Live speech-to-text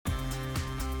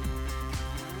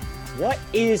What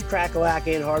is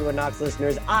crack-a-lackin', Hardwood Knocks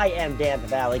listeners? I am Dan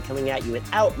Valley coming at you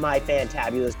without my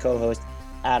fantabulous co-host,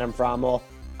 Adam Frommel.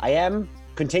 I am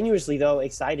continuously, though,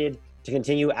 excited to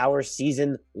continue our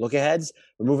season look-aheads.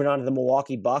 We're moving on to the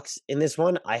Milwaukee Bucks in this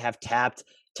one. I have tapped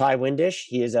Ty Windish.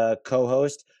 He is a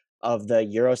co-host of the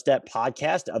Eurostep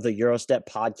podcast of the Eurostep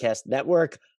Podcast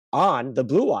Network on the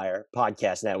Blue Wire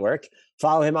Podcast Network.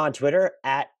 Follow him on Twitter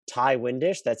at Ty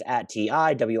Windish. That's at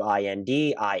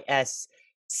TIWINDISCH.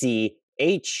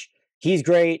 He's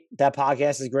great. That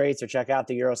podcast is great. So check out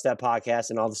the Eurostep podcast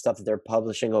and all the stuff that they're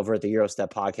publishing over at the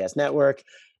Eurostep Podcast Network.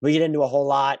 We get into a whole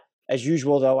lot. As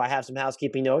usual, though, I have some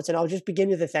housekeeping notes, and I'll just begin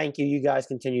with a thank you. You guys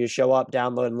continue to show up,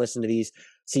 download, and listen to these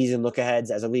season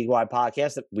look-aheads as a league-wide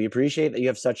podcast. We appreciate that you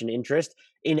have such an interest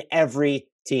in every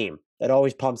team. That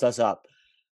always pumps us up.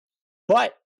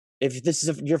 But if this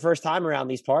is your first time around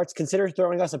these parts, consider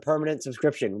throwing us a permanent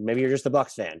subscription. Maybe you're just a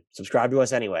Bucks fan. Subscribe to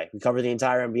us anyway. We cover the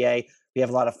entire NBA. We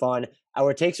have a lot of fun.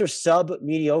 Our takes are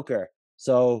sub-mediocre,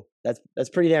 so that's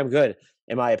pretty damn good,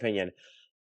 in my opinion.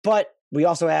 But we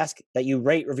also ask that you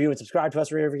rate, review, and subscribe to us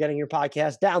wherever you're getting your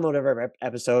podcast. Download every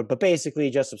episode, but basically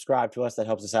just subscribe to us. That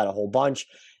helps us out a whole bunch.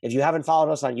 If you haven't followed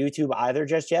us on YouTube either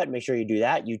just yet, make sure you do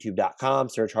that. YouTube.com,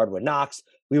 search Hardwood Knocks.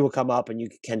 We will come up and you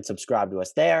can subscribe to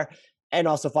us there. And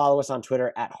also follow us on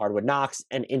Twitter at Hardwood Knocks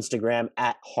and Instagram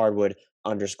at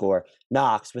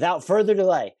Hardwood_Knocks. Without further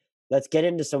delay, let's get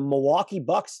into some Milwaukee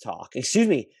Bucks talk.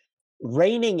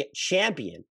 Reigning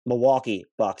champion Milwaukee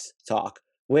Bucks talk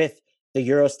with the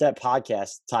Eurostep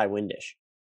podcast, Ty Windish.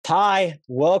 Ty,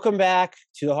 welcome back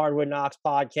to the Hardwood Knocks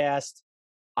podcast.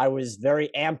 I was very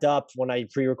amped up when I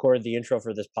pre-recorded the intro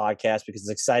for this podcast because it's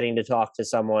exciting to talk to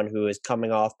someone who is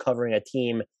coming off covering a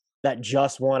team that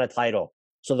just won a title.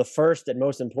 So the first and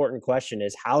most important question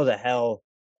is, how the hell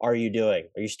are you doing?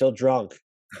 Are you still drunk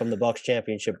from the Bucks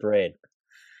championship parade?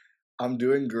 I'm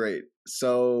doing great.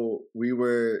 So we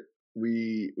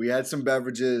had some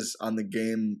beverages on the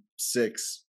Game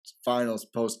 6 finals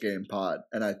post-game pod,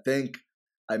 and I think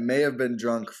I may have been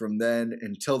drunk from then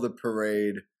until the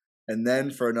parade, and then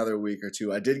for another week or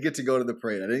two. I did get to go to the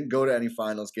parade. I didn't go to any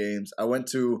finals games. I went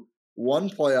to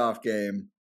one playoff game.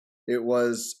 It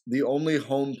was the only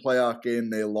home playoff game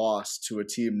they lost to a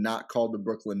team not called the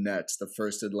Brooklyn Nets, the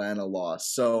first Atlanta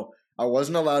loss. So I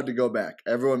wasn't allowed to go back.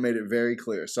 Everyone made it very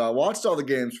clear. So I watched all the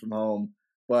games from home,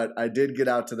 but I did get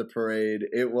out to the parade.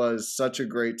 It was such a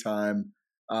great time.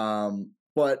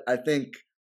 But I think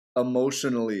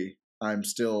emotionally, I'm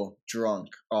still drunk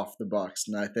off the Bucks.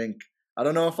 And I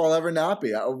don't know if I'll ever not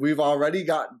be. We've already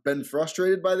been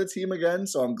frustrated by the team again,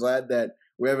 so I'm glad that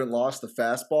we haven't lost the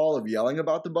fastball of yelling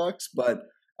about the Bucks, but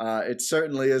it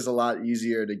certainly is a lot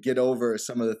easier to get over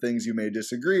some of the things you may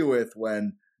disagree with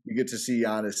when you get to see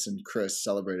Giannis and Chris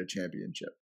celebrate a championship.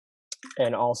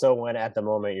 And also when at the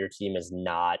moment your team is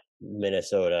not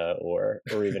Minnesota or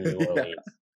even New Orleans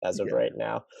as of right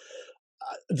now.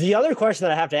 The other question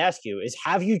that I have to ask you is,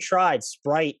 have you tried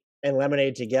Sprite and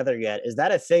lemonade together yet? Is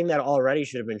that a thing that already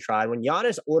should have been tried? When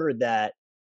Giannis ordered that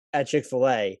at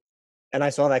Chick-fil-A and I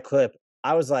saw that clip,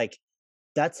 I was like,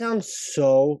 that sounds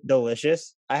so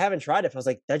delicious. I haven't tried it. I was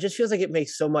like, that just feels like it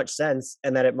makes so much sense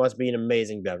and that it must be an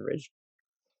amazing beverage.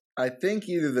 I think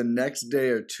either the next day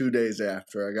or 2 days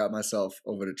after I got myself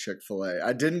over to Chick-fil-A.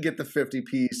 I didn't get the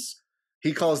 50-piece.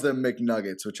 He calls them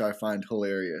McNuggets, which I find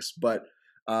hilarious. But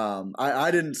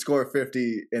I didn't score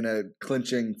 50 in a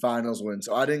clinching finals win,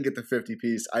 so I didn't get the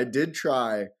 50-piece. I did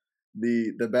try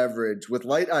the beverage with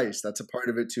light ice. That's a part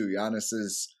of it too. Giannis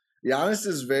is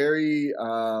very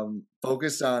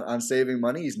focused on saving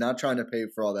money. He's not trying to pay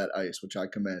for all that ice, which I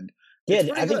commend. Yeah,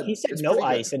 I think he said no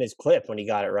ice in his clip when he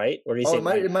got it, right? Or did he say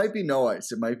it might be no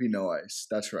ice. It might be no ice.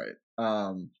 That's right.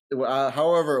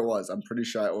 However it was, I'm pretty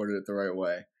sure I ordered it the right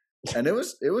way. And it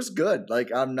was good.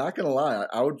 Like, I'm not going to lie.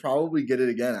 I would probably get it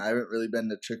again. I haven't really been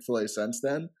to Chick-fil-A since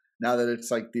then, now that it's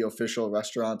like the official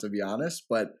restaurant of Giannis.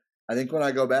 But I think when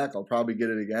I go back, I'll probably get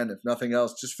it again. If nothing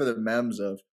else, just for the memes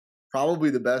of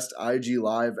probably the best IG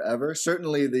Live ever.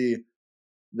 Certainly the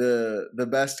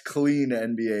best clean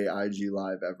NBA IG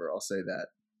Live ever. I'll say that.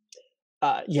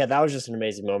 Yeah, that was just an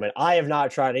amazing moment. I have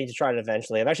not tried. I need to try it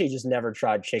eventually. I've actually just never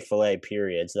tried Chick-fil-A,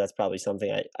 period. So that's probably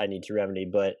something I need to remedy.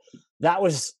 But that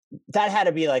had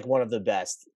to be like one of the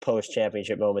best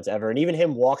post-championship moments ever. And even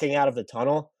him walking out of the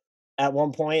tunnel at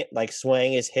one point, like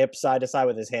swaying his hips side to side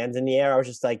with his hands in the air, I was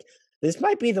just like, this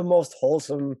might be the most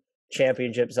wholesome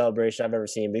championship celebration I've ever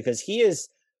seen, because he is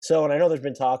so, and I know there's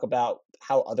been talk about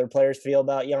how other players feel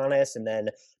about Giannis, and then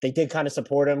they did kind of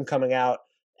support him coming out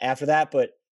after that,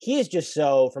 but he is just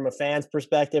so, from a fan's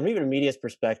perspective, even a media's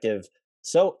perspective,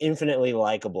 so infinitely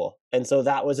likable. And so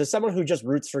that was, as someone who just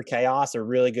roots for chaos or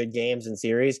really good games and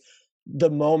series, the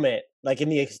moment, like in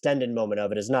the extended moment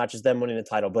of it, is not just them winning the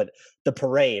title, but the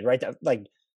parade, right? Like,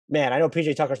 man, I know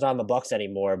PJ Tucker's not on the Bucks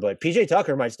anymore, but PJ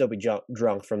Tucker might still be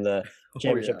drunk from the Oh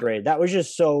championship yeah. parade. That was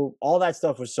just so, all that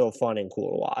stuff was so fun and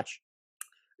cool to watch.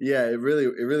 Yeah, it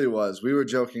really was. We were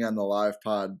joking on the live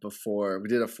pod before. We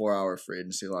did a 4-hour free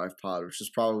agency live pod, which is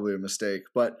probably a mistake.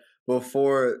 But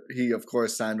before he, of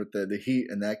course, signed with the Heat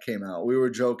and that came out, we were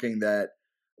joking that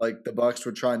like the Bucks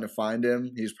were trying to find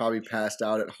him. He's probably passed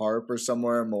out at Harp or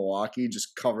somewhere in Milwaukee,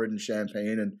 just covered in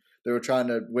champagne, and they were trying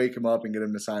to wake him up and get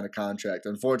him to sign a contract.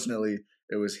 Unfortunately,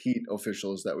 it was Heat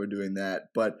officials that were doing that.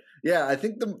 But yeah, I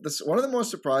think one of the most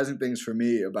surprising things for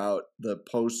me about the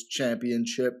post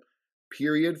championship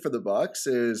period for the Bucks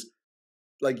is,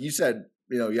 like you said,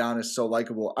 Giannis so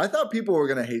likable. I thought people were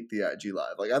gonna hate the IG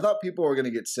live. Like I thought people were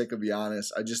gonna get sick of Giannis.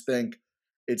 I just think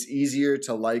it's easier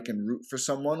to like and root for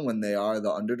someone when they are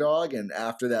the underdog. And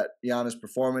after that Giannis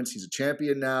performance, he's a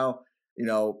champion now.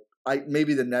 I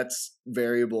maybe the Nets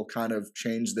variable kind of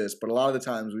changed this, but a lot of the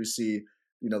times we see,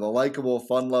 the likable,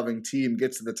 fun-loving team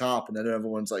gets to the top, and then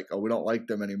everyone's like, "Oh, we don't like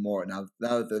them anymore." Now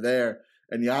that they're there,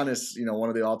 and Giannis, one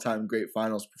of the all-time great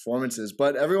finals performances.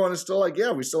 But everyone is still like,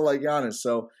 yeah, we still like Giannis.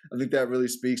 So I think that really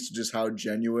speaks to just how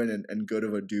genuine and good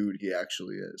of a dude he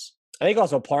actually is. I think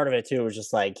also part of it too was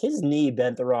just like his knee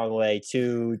bent the wrong way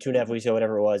 2.5 weeks ago,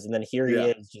 whatever it was, and then here he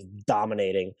Yeah. is just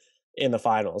dominating in the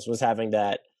finals. Was having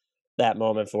that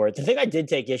moment for it. The thing I did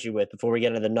take issue with before we get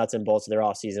into the nuts and bolts of their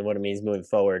offseason, what it means moving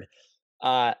forward,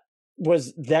 uh,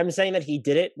 was them saying that he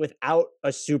did it without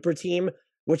a super team,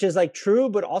 which is like true,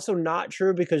 but also not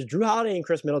true because Drew Holiday and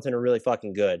Chris Middleton are really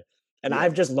fucking good. And Yeah.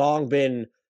 I've just long been,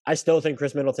 I still think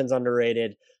Chris Middleton's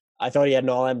underrated. I thought he had an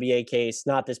all NBA case,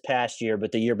 not this past year,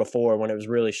 but the year before when it was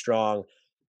really strong.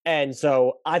 And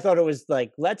so I thought it was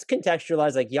like, let's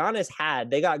contextualize like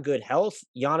they got good health.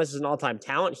 Giannis is an all time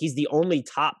talent. He's the only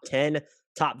top 10,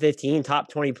 top 15,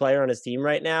 top 20 player on his team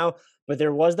right now. But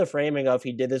there was the framing of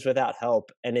he did this without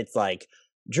help. And it's like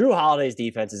Drew Holiday's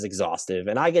defense is exhaustive.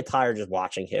 And I get tired just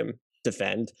watching him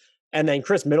defend. And then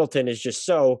Chris Middleton is just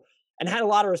and had a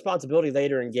lot of responsibility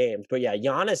later in games. But yeah,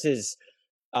 Giannis is,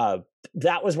 uh,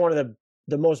 that was one of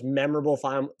the most memorable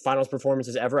finals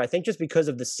performances ever. I think just because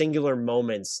of the singular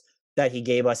moments that he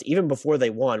gave us, even before they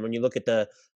won. When you look at the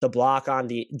block on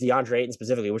DeAndre Ayton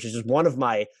specifically, which is just one of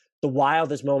the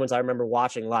wildest moments I remember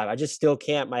watching live. I just still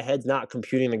can't. My head's not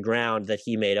computing the ground that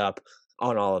he made up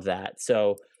on all of that.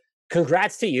 So,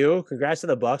 congrats to you. Congrats to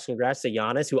the Bucks. Congrats to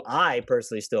Giannis, who I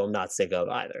personally still am not sick of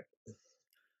either.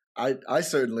 I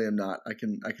certainly am not. I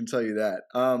can tell you that.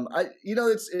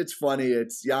 It's funny.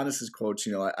 It's Giannis's quotes.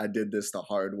 I did this the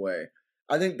hard way.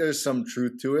 I think there's some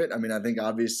truth to it. I mean, I think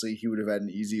obviously he would have had an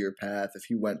easier path if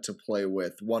he went to play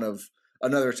with one of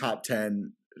another top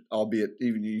 10, albeit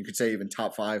even you could say even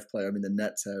top 5 player. I mean, the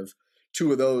Nets have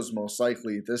 2 of those most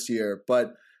likely this year.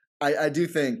 But I do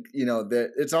think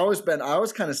that it's always been. I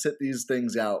always kind of sit these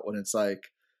things out when it's like,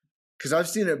 because I've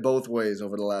seen it both ways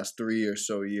over the last 3 or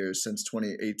so years since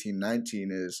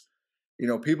 2018-19 is,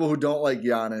 people who don't like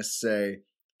Giannis say,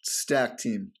 stacked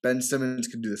team. Ben Simmons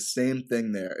could do the same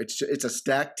thing there. It's a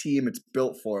stacked team. It's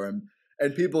built for him.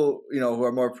 And people, who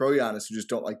are more pro Giannis who just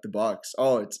don't like the Bucks.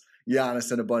 Oh, it's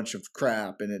Giannis and a bunch of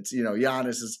crap. And it's,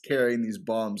 Giannis is carrying these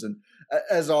bums. And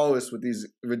as always with these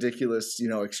ridiculous,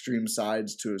 extreme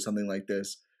sides to something like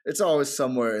this, it's always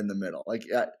somewhere in the middle. Like,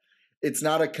 it's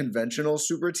not a conventional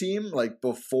super team. Like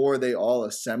before they all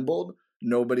assembled,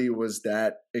 nobody was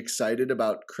that excited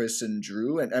about Chris and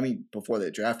Drew. And I mean, before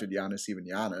they drafted Giannis,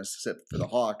 except for the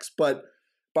Hawks. But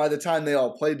by the time they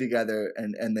all played together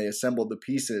and they assembled the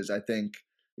pieces, I think,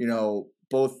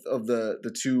 both of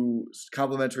the 2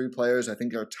 complementary players, I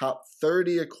think are top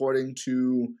 30 according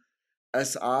to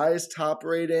SI's top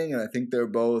rating. And I think they're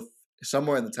both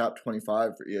somewhere in the top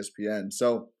 25 for ESPN.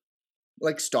 So,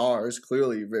 like stars,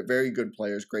 clearly very good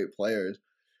players, great players.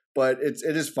 But it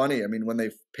is funny. I mean, when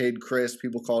they paid Chris,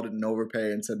 people called it an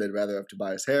overpay and said they'd rather have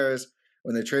Tobias Harris.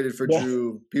 When they traded for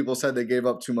Drew, people said they gave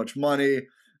up too much money.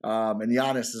 And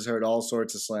Giannis has heard all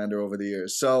sorts of slander over the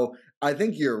years. So I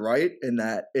think you're right in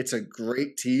that it's a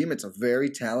great team. It's a very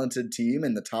talented team,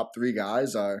 and the top 3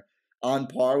 guys are on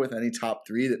par with any top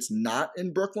 3 that's not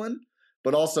in Brooklyn.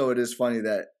 But also it is funny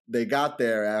that they got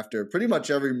there after pretty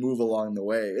much every move along the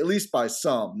way, at least by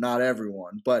some, not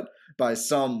everyone, but by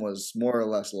some was more or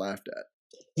less laughed at.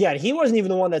 Yeah, he wasn't even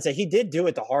the one that said he did do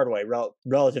it the hard way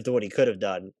relative to what he could have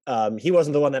done. He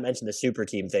wasn't the one that mentioned the super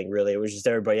team thing, really. It was just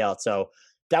everybody else. So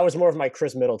That was more of my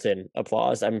Chris Middleton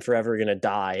applause. I'm forever gonna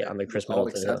die Hey, on the Chris I'll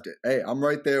Middleton hill. accept it. Hey, I'm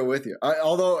right there with you.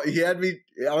 Although he had me,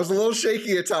 I was a little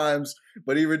shaky at times,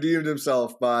 but he redeemed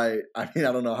himself by, I mean,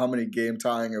 I don't know how many game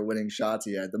tying or winning shots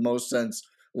he had. The most since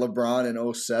LeBron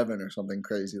in '07 or something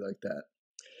crazy like that.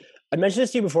 I mentioned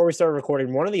this to you before we started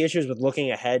recording. One of the issues with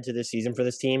looking ahead to this season for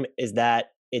this team is that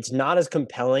it's not as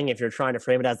compelling if you're trying to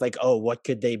frame it as like, oh, what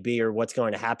could they be or what's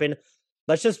going to happen?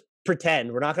 Let's just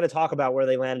pretend. We're not going to talk about where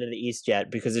they landed in the East yet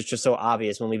because it's just so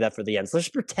obvious. We'll leave that for the end. So let's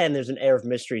just pretend there's an air of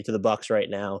mystery to the Bucks right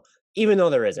now, even though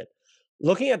there isn't.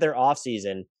 Looking at their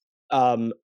offseason,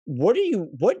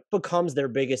 what becomes their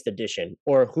biggest addition,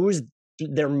 or who's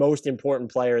their most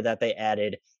important player that they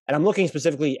added? And I'm looking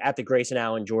specifically at the Grayson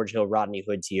Allen, George Hill, Rodney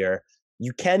Hood tier.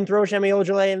 You can throw Semi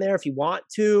Ojeleye in there if you want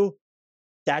to.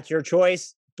 That's your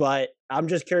choice. But I'm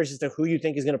just curious as to who you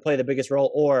think is going to play the biggest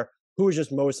role, or who is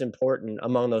just most important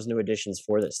among those new additions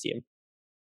for this team.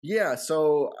 Yeah,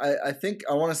 so I think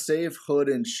I want to save Hood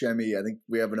and Shemi. I think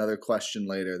we have another question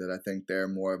later that I think they're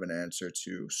more of an answer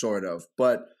to, sort of.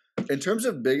 But in terms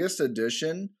of biggest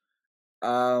addition,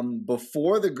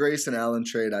 before the Grayson Allen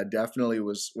trade, I definitely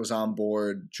was on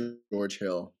board George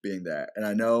Hill being that. And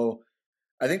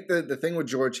I think the thing with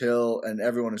George Hill and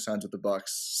everyone who signs with the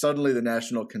Bucks, suddenly the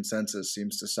national consensus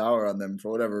seems to sour on them for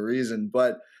whatever reason.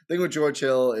 But the thing with George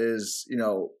Hill is,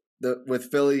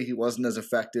 with Philly, he wasn't as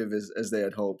effective as they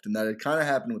had hoped, and that had kind of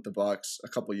happened with the Bucks a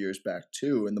couple years back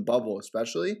too, in the bubble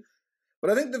especially. But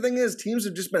I think the thing is, teams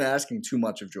have just been asking too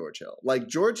much of George Hill. Like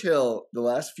George Hill, the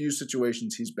last few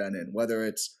situations he's been in, whether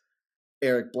it's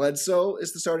Eric Bledsoe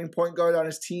is the starting point guard on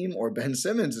his team or Ben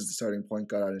Simmons is the starting point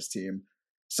guard on his team,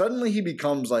 suddenly he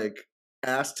becomes like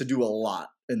asked to do a lot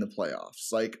in the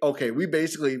playoffs. Like, okay, we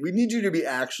need you to be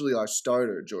actually our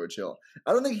starter, George Hill.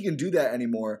 I don't think he can do that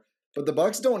anymore, but the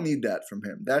Bucks don't need that from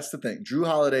him. That's the thing. Drew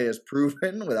Holiday has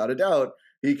proven without a doubt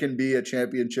he can be a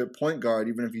championship point guard,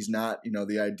 even if he's not,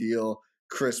 the ideal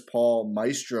Chris Paul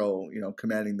maestro,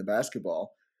 commanding the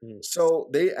basketball. So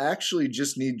they actually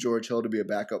just need George Hill to be a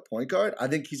backup point guard. I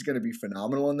think he's going to be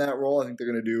phenomenal in that role. I think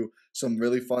they're going to do some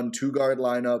really fun 2-guard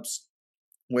lineups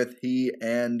with he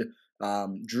and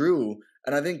Drew.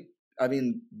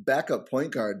 And backup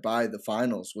point guard by the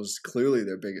finals was clearly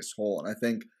their biggest hole. And I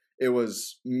think it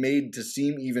was made to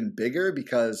seem even bigger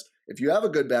because if you have a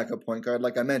good backup point guard,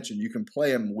 like I mentioned, you can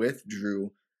play him with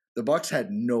Drew. The Bucks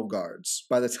had no guards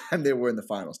by the time they were in the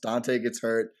finals. Dante gets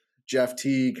hurt. Jeff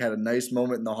Teague had a nice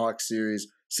moment in the Hawks series,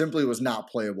 simply was not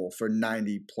playable for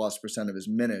 90+% of his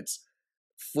minutes.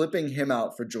 Flipping him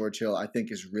out for George Hill, I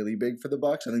think, is really big for the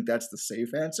Bucks. I think that's the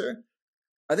safe answer.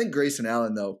 I think Grayson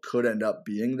Allen, though, could end up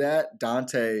being that.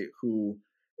 Dante, who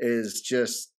is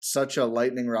just such a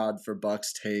lightning rod for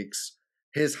Bucks takes,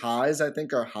 his highs, I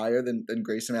think, are higher than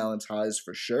Grayson Allen's highs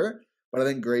for sure. But I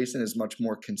think Grayson is much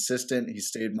more consistent. He's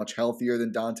stayed much healthier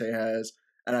than Dante has.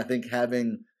 And I think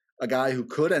having a guy who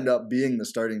could end up being the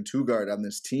starting 2-guard on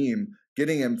this team,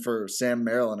 getting him for Sam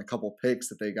Merrill and a couple picks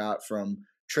that they got from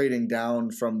trading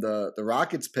down from the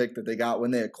Rockets pick that they got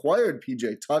when they acquired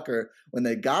PJ Tucker, when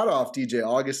they got off DJ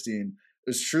Augustine, it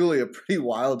was truly a pretty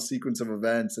wild sequence of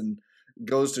events and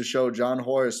goes to show John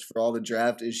Horst, for all the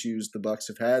draft issues the Bucks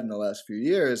have had in the last few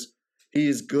years,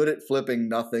 he's good at flipping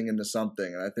nothing into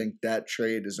something. And I think that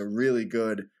trade is a really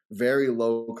good, very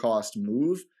low-cost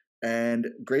move. And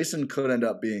Grayson could end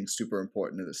up being super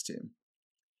important to this team.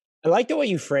 I like the way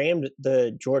you framed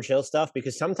the George Hill stuff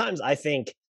because sometimes I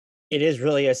think it is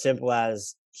really as simple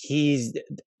as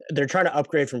they're trying to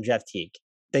upgrade from Jeff Teague.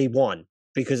 They won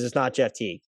because it's not Jeff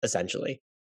Teague, essentially,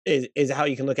 is how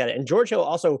you can look at it. And George Hill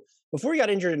also, before he got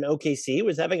injured in OKC,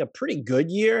 was having a pretty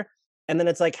good year. And then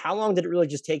it's like, how long did it really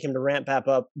just take him to ramp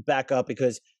back up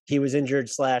because he was injured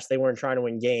 / they weren't trying to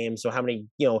win games. So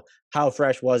how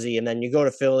fresh was he? And then you go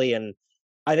to Philly, and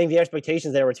I think the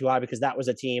expectations there were too high because that was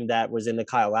a team that was in the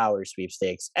Kyle Lowry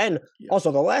sweepstakes. And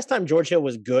also the last time George Hill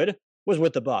was good was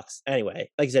with the Bucks. Anyway,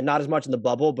 like I said, not as much in the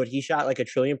bubble, but he shot like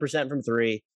 1,000,000,000% from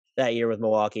 3 that year with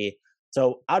Milwaukee.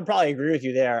 So I'd probably agree with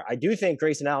you there. I do think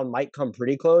Grayson Allen might come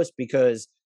pretty close because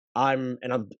I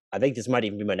think this might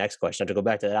even be my next question. I have to go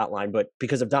back to that outline, but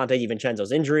because of Dante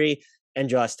DiVincenzo's injury and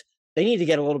just they need to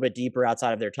get a little bit deeper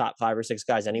outside of their top 5 or 6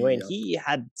 guys anyway. And he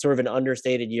had sort of an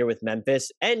understated year with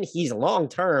Memphis, and he's long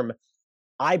term.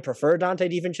 I prefer Dante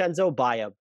DiVincenzo by a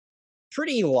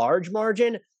pretty large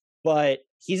margin, but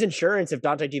he's insurance if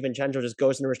Dante DiVincenzo just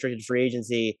goes into restricted free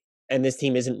agency and this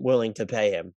team isn't willing to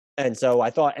pay him. And so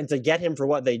I thought, and to get him for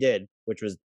what they did, which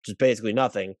was just basically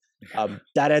nothing,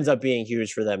 that ends up being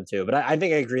huge for them too. But I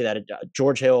think I agree that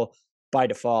George Hill by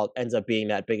default ends up being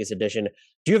that biggest addition.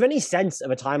 Do you have any sense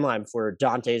of a timeline for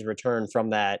Dante's return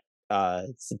from that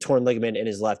it's a torn ligament in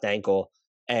his left ankle.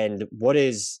 And what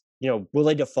is, will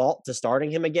they default to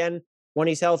starting him again when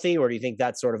he's healthy, or do you think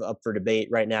that's sort of up for debate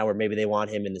right now, where maybe they want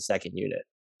him in the second unit?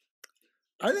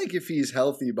 I think if he's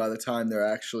healthy by the time they're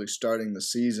actually starting the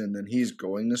season, then he's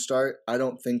going to start. I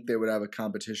don't think they would have a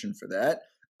competition for that.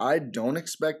 I don't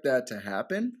expect that to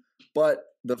happen. But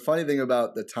the funny thing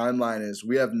about the timeline is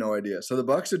we have no idea. So the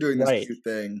Bucks are doing this Right. cute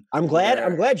thing. I'm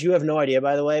glad you have no idea,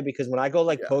 by the way, because when I go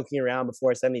Yeah. poking around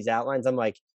before I send these outlines, I'm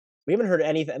like, we haven't heard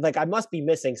anything. Like, I must be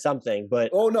missing something, but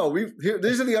Oh no,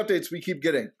 these are the updates we keep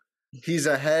getting. He's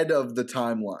ahead of the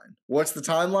timeline. What's the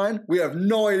timeline? We have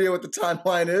no idea what the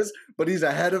timeline is, but he's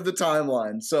ahead of the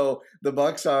timeline. So the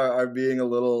Bucks are being a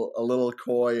little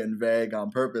coy and vague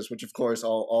on purpose, which of course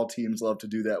all teams love to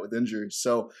do that with injuries.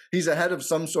 So he's ahead of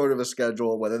some sort of a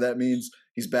schedule, whether that means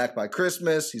he's back by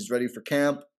Christmas, he's ready for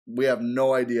camp. We have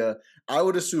no idea. I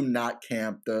would assume not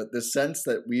camp. The sense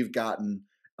that we've gotten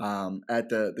at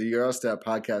the Eurostat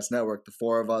Podcast Network, the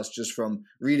four of us, just from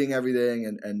reading everything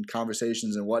and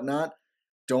conversations and whatnot,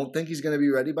 don't think he's going to be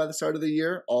ready by the start of the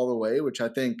year all the way, which I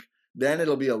think then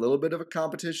it'll be a little bit of a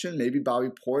competition. Maybe Bobby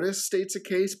Portis states a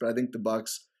case, but I think the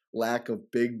Bucks' lack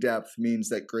of big depth means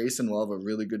that Grayson will have a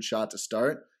really good shot to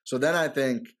start. So then I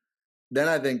think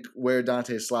where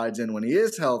Dante slides in when he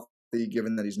is healthy,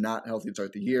 given that he's not healthy to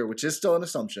start the year, which is still an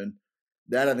assumption,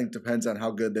 that I think depends on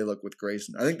how good they look with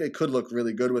Grayson. I think they could look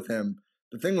really good with him.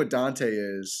 The thing with Dante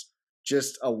is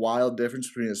just a wild difference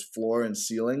between his floor and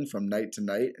ceiling from night to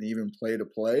night and even play to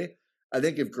play. I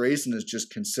think if Grayson is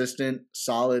just consistent,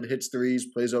 solid, hits threes,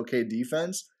 plays okay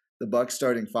defense, the Bucks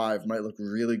starting five might look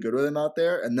really good with him out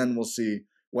there, and then we'll see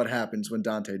what happens when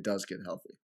Dante does get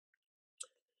healthy.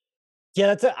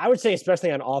 Yeah, I would say,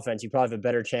 especially on offense, you probably have a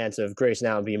better chance of Grayson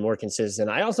Allen being more consistent.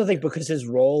 I also think because his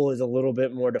role is a little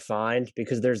bit more defined,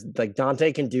 because there's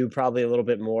Dante can do probably a little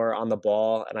bit more on the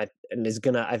ball, and is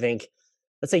gonna, I think,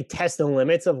 let's say, test the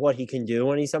limits of what he can do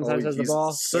when he sometimes has the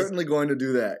ball. Certainly going to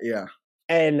do that, yeah.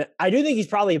 And I do think he's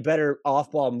probably a better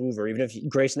off-ball mover, even if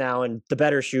Grayson Allen, the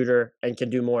better shooter, and can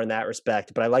do more in that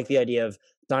respect. But I like the idea of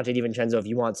Dante DiVincenzo. If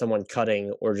you want someone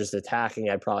cutting or just attacking,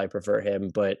 I'd probably prefer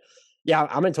him. But yeah,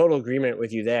 I'm in total agreement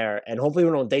with you there. And hopefully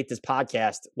we don't date this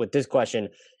podcast with this question.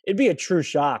 It'd be a true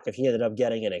shock if he ended up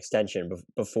getting an extension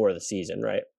before the season,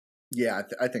 right? Yeah,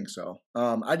 I think so.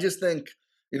 I just think,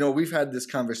 we've had this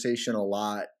conversation a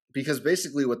lot because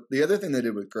basically what the other thing they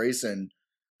did with Grayson,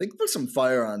 they can put some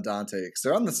fire on Dante because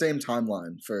they're on the same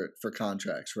timeline for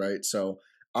contracts, right? So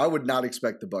I would not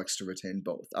expect the Bucks to retain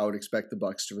both. I would expect the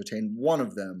Bucks to retain one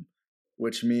of them,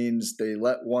 which means they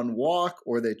let one walk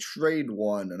or they trade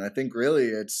one. And I think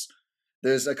really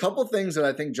there's a couple things that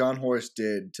I think John Horst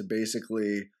did to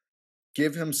basically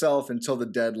give himself until the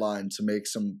deadline to make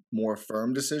some more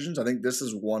firm decisions. I think this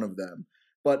is one of them.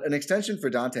 But an extension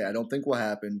for Dante I don't think will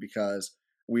happen because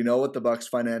we know what the Bucks'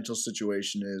 financial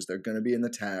situation is. They're going to be in the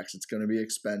tax. It's going to be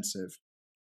expensive.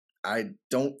 I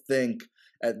don't think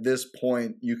at this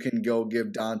point you can go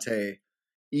give Dante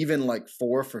even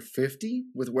 4 for 50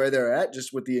 with where they're at, just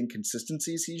with the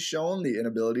inconsistencies he's shown, the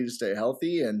inability to stay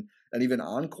healthy, and even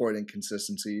on-court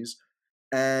inconsistencies.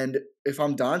 And if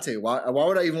I'm Dante, why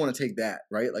would I even want to take that,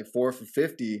 right? 4 for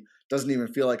 50 doesn't even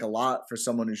feel like a lot for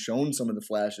someone who's shown some of the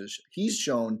flashes he's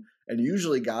shown. And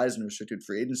usually guys in restricted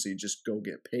free agency just go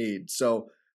get paid. So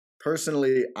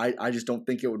personally, I just don't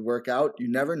think it would work out. You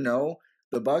never know.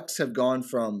 The Bucks have gone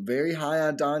from very high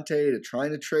on Dante to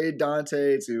trying to trade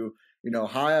Dante to,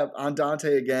 high up on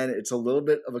Dante again. It's a little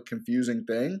bit of a confusing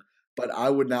thing, but I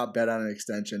would not bet on an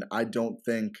extension. I don't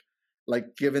think,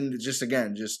 given just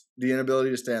the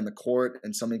inability to stay on the court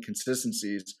and some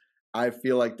inconsistencies, I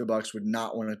feel like the Bucks would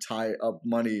not want to tie up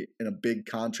money in a big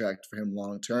contract for him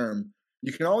long term.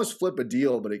 You can always flip a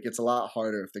deal, but it gets a lot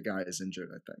harder if the guy is injured,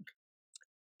 I think.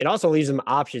 It also leaves him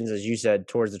options, as you said,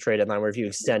 towards the trade deadline, where if you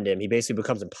extend him, he basically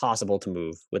becomes impossible to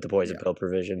move with the poison pill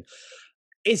provision.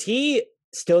 Is he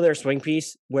still their swing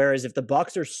piece? Whereas if the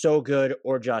Bucks are so good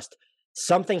or just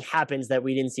something happens that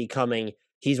we didn't see coming,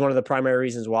 he's one of the primary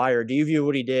reasons why? Or do you view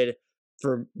what he did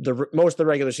for most of the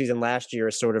regular season last year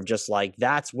as sort of just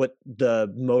that's what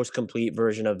the most complete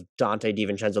version of Dante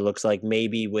DiVincenzo looks like,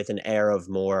 maybe with an air of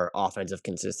more offensive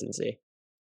consistency?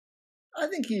 I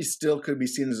think he still could be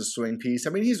seen as a swing piece.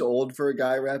 I mean, he's old for a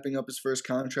guy wrapping up his first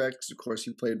contract because, of course,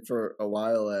 he played for a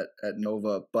while at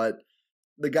Nova. But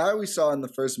the guy we saw in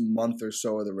the first month or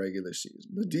so of the regular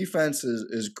season, the defense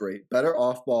is great. Better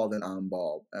off ball than on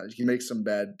ball. He makes some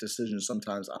bad decisions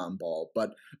sometimes on ball.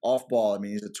 But off ball, I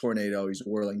mean, he's a tornado. He's a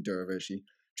whirling dervish. He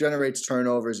generates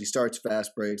turnovers. He starts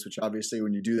fast breaks, which obviously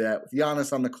when you do that with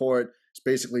Giannis on the court, it's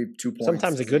basically 2 points.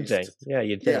 Sometimes a good thing. Yeah,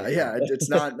 you'd think. Yeah, it's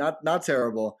not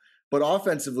terrible. But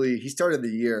offensively, he started the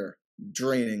year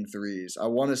draining threes. I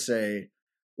want to say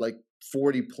like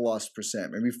 40+%,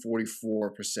 maybe 44%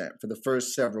 for the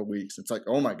first several weeks. It's like,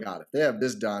 oh my God, if they have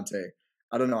this Dante,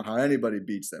 I don't know how anybody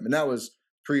beats them. And that was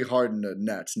pre-Harden to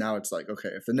Nets. Now it's like, okay,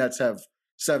 if the Nets have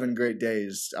 7 great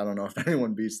days, I don't know if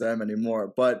anyone beats them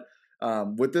anymore. But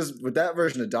with that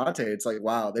version of Dante, it's like,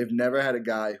 wow, they've never had a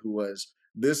guy who was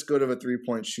this good of a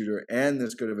 3-point shooter and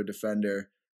this good of a defender.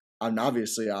 And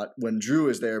obviously when Drew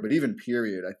is there, but even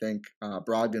period, I think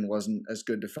Brogdon wasn't as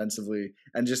good defensively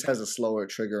and just has a slower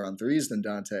trigger on threes than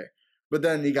Dante. But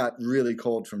then he got really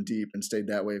cold from deep and stayed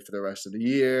that way for the rest of the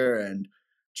year, and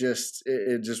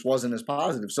it just wasn't as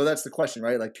positive. So that's the question,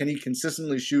 right? Like, can he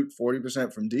consistently shoot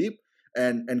 40% from deep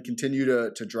and continue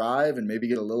to drive and maybe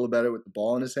get a little better with the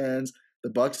ball in his hands? The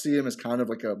Bucks see him as kind of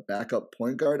like a backup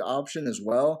point guard option as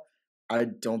well. I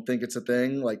don't think it's a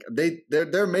thing. Like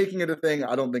they're making it a thing.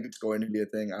 I don't think it's going to be a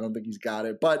thing. I don't think he's got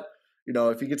it. But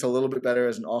if he gets a little bit better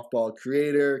as an off-ball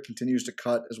creator, continues to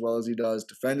cut as well as he does,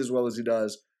 defend as well as he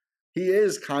does, he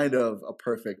is kind of a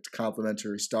perfect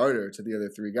complementary starter to the other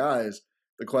 3 guys.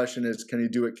 The question is, can he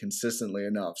do it consistently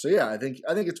enough? So yeah, I think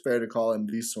it's fair to call him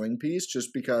the swing piece, just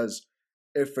because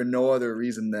if for no other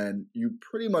reason, then you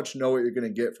pretty much know what you're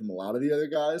going to get from a lot of the other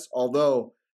guys.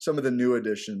 Although some of the new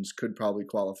additions could probably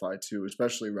qualify too,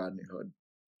 especially Rodney Hood.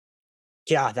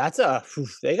 Yeah,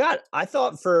 I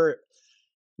thought for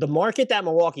the market that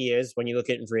Milwaukee is, when you look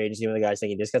at it in free agency, when the guys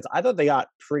taking discounts, I thought they got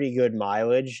pretty good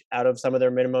mileage out of some of their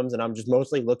minimums. And I'm just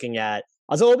mostly looking at,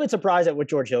 I was a little bit surprised at what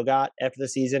George Hill got after the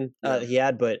season he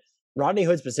had, but Rodney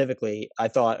Hood specifically, I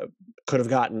thought could have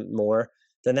gotten more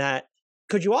than that.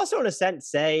 Could you also, in a sense,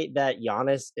 say that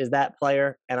Giannis is that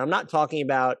player? And I'm not talking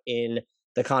about in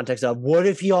the context of what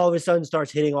if he all of a sudden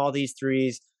starts hitting all these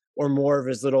threes or more of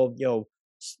his little,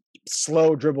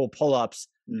 slow dribble pull-ups.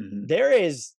 Mm-hmm. There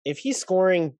is, if he's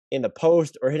scoring in the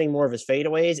post or hitting more of his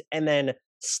fadeaways and then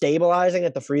stabilizing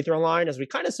at the free throw line, as we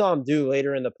kind of saw him do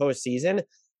later in the postseason,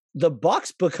 the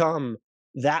Bucks become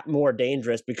that more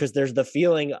dangerous because there's the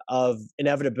feeling of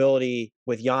inevitability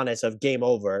with Giannis of game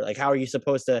over. Like, how are you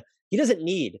supposed to? He doesn't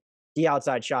need the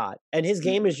outside shot, and his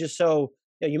game is just so.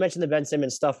 You mentioned the Ben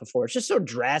Simmons stuff before. It's just so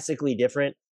drastically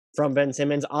different from Ben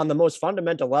Simmons on the most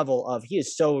fundamental level of he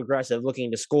is so aggressive looking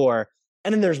to score.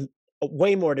 And then there's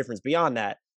way more difference beyond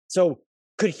that. So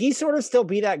could he sort of still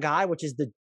be that guy, which is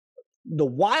the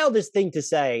wildest thing to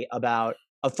say about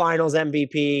a finals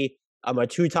MVP, a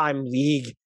 2-time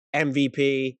league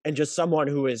MVP, and just someone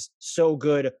who is so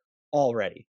good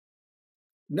already?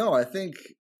 No, I think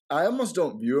I almost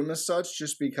don't view him as such,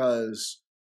 just because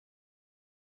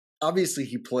obviously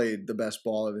he played the best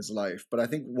ball of his life, but I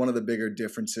think one of the bigger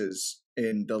differences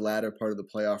in the latter part of the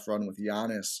playoff run with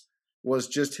Giannis was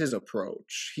just his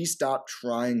approach. He stopped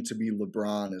trying to be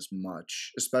LeBron as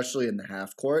much, especially in the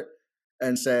half court,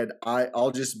 and said, I'll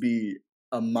just be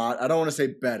I don't want to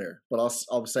say better, but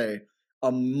I'll say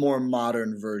a more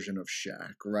modern version of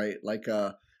Shaq, right? Like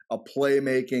a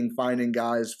playmaking, finding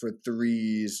guys for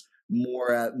threes,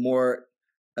 more.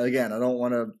 Again, I don't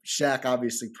want to. Shaq,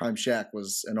 obviously, prime Shaq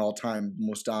was an all-time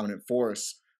most dominant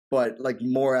force, but like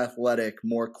more athletic,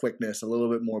 more quickness, a little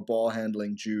bit more ball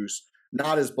handling juice.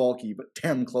 Not as bulky, but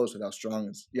damn close with how strong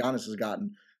as Giannis has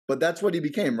gotten. But that's what he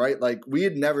became, right? Like, we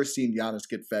had never seen Giannis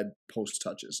get fed post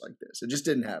touches like this. It just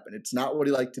didn't happen. It's not what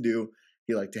he liked to do.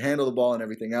 He liked to handle the ball and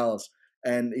everything else.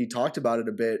 And he talked about it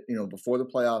a bit, before the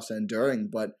playoffs and during,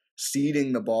 but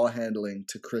ceding the ball handling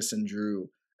to Chris and Drew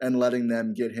and letting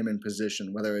them get him in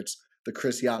position, whether it's the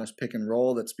Chris Giannis pick and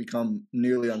roll that's become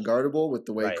nearly unguardable with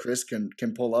the way Chris can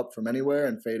pull up from anywhere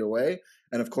and fade away.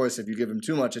 And of course, if you give him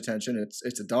too much attention,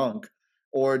 it's a dunk.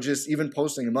 Or just even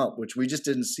posting him up, which we just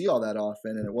didn't see all that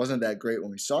often, and it wasn't that great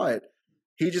when we saw it.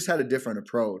 He just had a different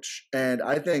approach. And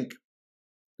I think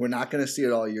we're not going to see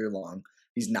it all year long.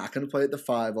 He's not going to play at the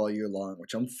 5 all year long,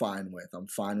 which I'm fine with. I'm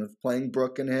fine with playing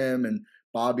Brook and him and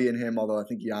Bobby and him, although I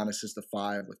think Giannis is the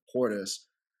 5 with Portis.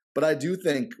 But I do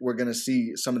think we're going to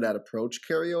see some of that approach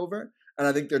carry over, and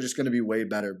I think they're just going to be way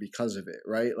better because of it,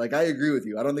 right? Like, I agree with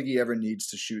you. I don't think he ever needs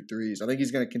to shoot threes. I think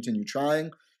he's going to continue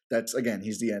trying. That's, again,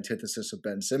 he's the antithesis of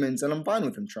Ben Simmons, and I'm fine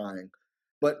with him trying.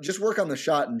 But just work on the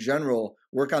shot in general,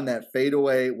 work on that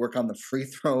fadeaway, work on the free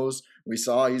throws. We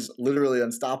saw he's literally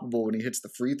unstoppable when he hits the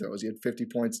free throws. He had 50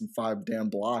 points and 5 damn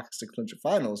blocks to clinch a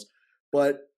finals.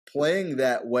 But playing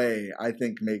that way, I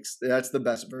think that's the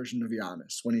best version of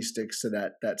Giannis when he sticks to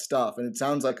that stuff. And it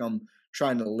sounds like I'm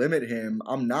trying to limit him.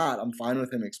 I'm not. I'm fine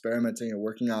with him experimenting and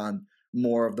working on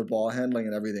more of the ball handling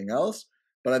and everything else.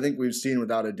 But I think we've seen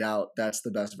without a doubt that's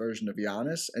the best version of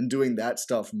Giannis, and doing that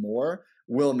stuff more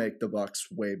will make the Bucks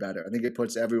way better. I think it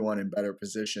puts everyone in better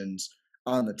positions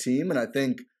on the team. And I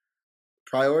think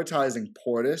prioritizing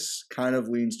Portis kind of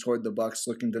leans toward the Bucks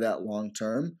looking to that long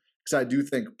term, because I do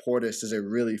think Portis is a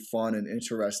really fun and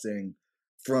interesting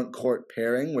front court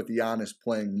pairing with Giannis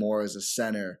playing more as a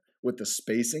center with the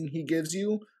spacing he gives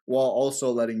you, while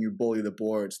also letting you bully the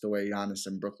boards the way Giannis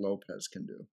and Brook Lopez can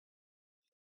do.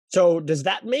 So does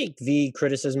that make the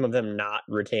criticism of them not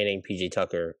retaining PJ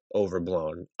Tucker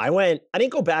overblown? I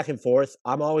didn't go back and forth.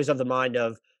 I'm always of the mind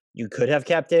of you could have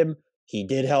kept him. He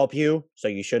did help you, so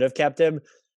you should have kept him.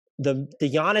 The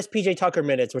Giannis PJ Tucker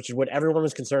minutes, which is what everyone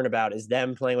was concerned about, is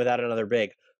them playing without another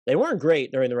big. They weren't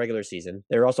great during the regular season.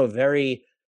 They were also very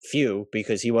few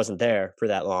because he wasn't there for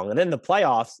that long. And then the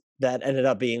playoffs, that ended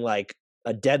up being like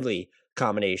a deadly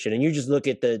combination. And you just look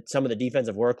at some of the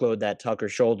defensive workload that Tucker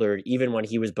shouldered, even when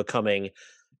he was becoming.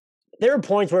 There were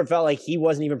points where it felt like he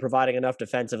wasn't even providing enough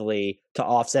defensively to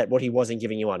offset what he wasn't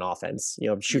giving you on offense.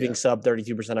 Shooting sub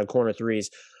 32% on corner threes.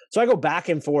 So I go back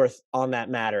and forth on that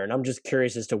matter, and I'm just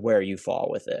curious as to where you fall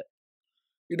with it.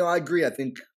 I agree. I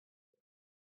think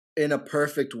in a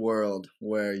perfect world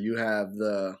where you have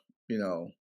the,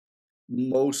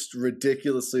 most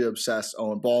ridiculously obsessed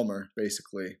Ballmer,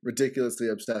 basically, ridiculously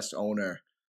obsessed owner,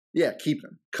 keep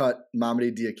him. Cut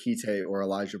Mamadi Diakite or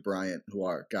Elijah Bryant, who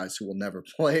are guys who will never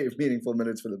play meaningful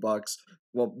minutes for the Bucks.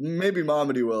 Well, maybe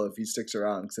Mamadi will if he sticks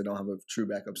around because they don't have a true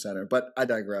backup center. But I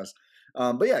digress.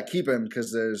 Keep him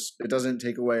because it doesn't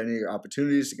take away any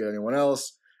opportunities to get anyone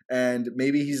else, and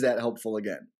maybe he's that helpful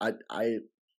again. I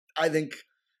think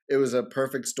it was a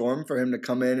perfect storm for him to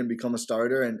come in and become a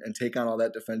starter and take on all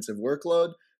that defensive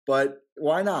workload. But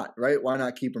why not, right? Why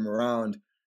not keep him around?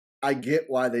 I get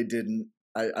why they didn't.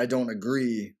 I don't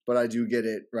agree, but I do get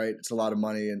it, right? It's a lot of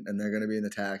money, and they're going to be in the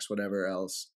tax, whatever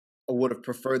else. I would have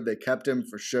preferred they kept him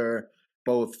for sure,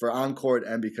 both for on-court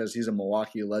and because he's a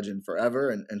Milwaukee legend forever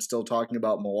and still talking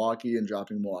about Milwaukee and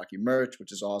dropping Milwaukee merch,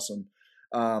 which is awesome.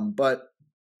 But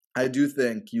I do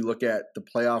think you look at the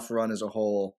playoff run as a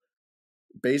whole,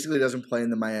 basically doesn't play in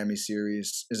the Miami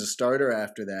series, is a starter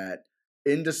after that,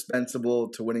 indispensable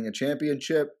to winning a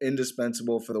championship,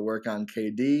 indispensable for the work on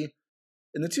KD.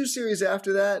 In the two series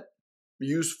after that,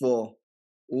 useful,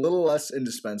 a little less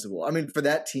indispensable. I mean, for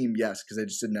that team, yes, because they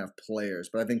just didn't have players.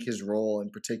 But I think his role in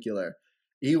particular,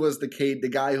 he was the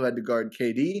guy who had to guard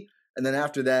KD. And then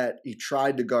after that, he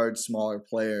tried to guard smaller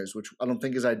players, which I don't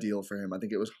think is ideal for him. I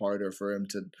think it was harder for him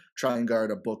to try and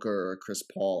guard a Booker or a Chris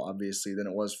Paul, obviously, than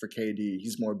it was for KD.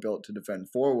 He's more built to defend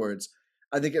forwards.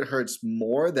 I think it hurts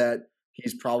more that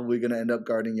he's probably going to end up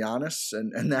guarding Giannis,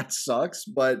 and that sucks.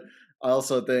 But I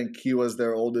also think he was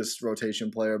their oldest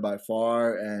rotation player by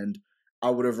far, and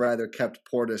I would have rather kept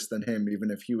Portis than him,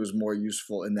 even if he was more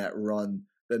useful in that run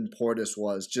than Portis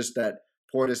was. Just that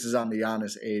Portis is on the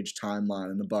Giannis age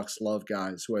timeline, and the Bucks love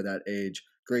guys who are that age.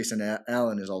 Grayson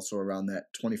Allen is also around that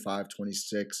 25,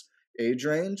 26 age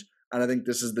range, and I think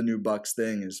this is the new Bucks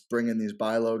thing, is bring in these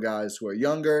buy low guys who are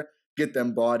younger, get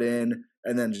them bought in,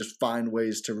 and then just find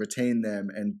ways to retain them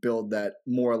and build that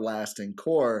more lasting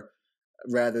core,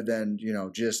 rather than,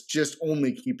 just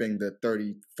only keeping the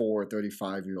 34,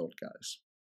 35-year-old guys.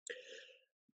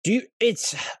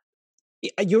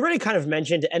 You already kind of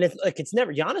mentioned, and it's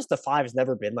never, Giannis the 5 has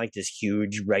never been like this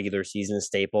huge regular season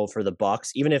staple for the Bucks,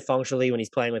 even if functionally when he's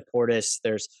playing with Portis,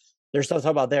 there's stuff to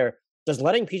talk about there. Does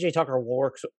letting PJ Tucker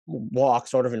walk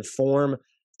sort of inform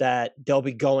that they'll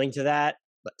be going to that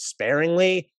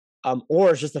sparingly?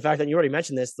 Or it's just the fact that you already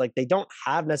mentioned this, like they don't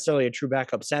have necessarily a true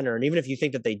backup center. And even if you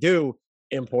think that they do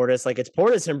in Portis, like it's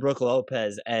Portis and Brook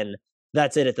Lopez, and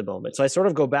that's it at the moment. So I sort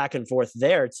of go back and forth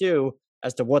there too,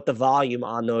 as to what the volume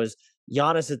on those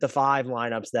Giannis at the 5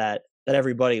 lineups that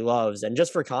everybody loves. And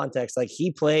just for context, like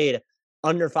he played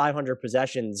under 500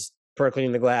 possessions per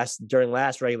cleaning the glass during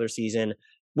last regular season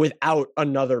without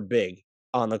another big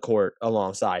on the court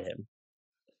alongside him.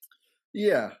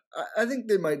 Yeah, I think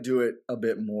they might do it a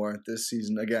bit more this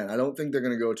season. Again, I don't think they're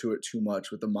going to go to it too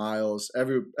much with the miles.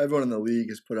 Everyone in the league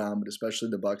has put on, but especially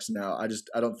the Bucks now. I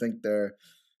don't think they're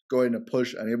going to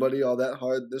push anybody all that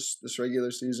hard this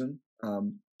regular season.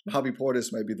 Bobby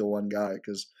Portis might be the one guy,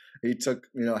 because he took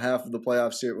half of the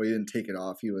playoff series. Well, he didn't take it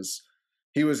off.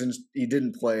 He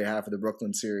didn't play half of the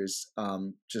Brooklyn series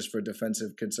just for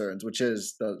defensive concerns, which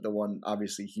is the one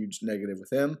obviously huge negative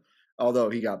with him.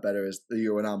 Although he got better as the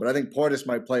year went on. But I think Portis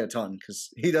might play a ton because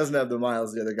he doesn't have the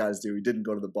miles the other guys do. He didn't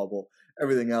go to the bubble,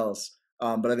 everything else.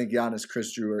 But I think Giannis,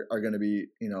 Chris Drew are going to be,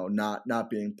 not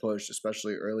being pushed,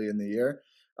 especially early in the year.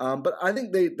 But I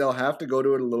think they'll have to go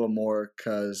to it a little more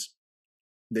because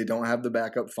they don't have the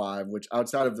backup 5, which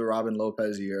outside of the Robin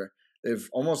Lopez year, they've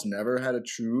almost never had a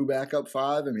true backup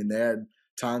 5. I mean, they had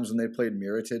times when they played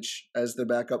Mirotic as the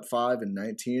backup 5 in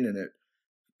 19, and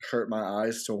hurt my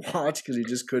eyes to watch because he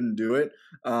just couldn't do it.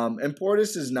 And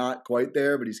Portis is not quite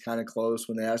there, but he's kind of close.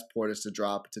 When they asked Portis to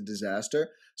drop, it's a disaster.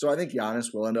 So I think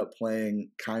Giannis will end up playing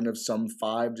kind of some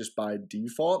five just by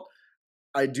default.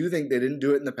 I do think they didn't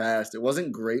do it in the past. It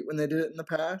wasn't great when they did it in the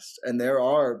past, and there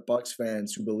are Bucks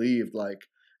fans who believed like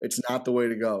it's not the way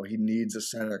to go. He needs a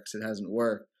center because it hasn't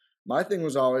worked. My thing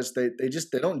was always they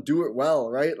don't do it well,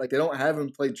 right? Like they don't have him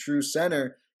play true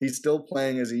center. He's still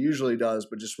playing as he usually does,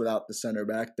 but just without the center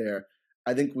back there.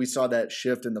 I think we saw that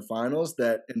shift in the finals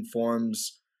that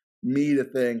informs me to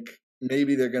think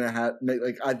maybe they're going to have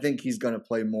I think he's going to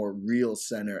play more real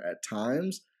center at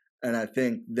times, and I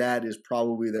think that is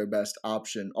probably their best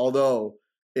option. Although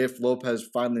if Lopez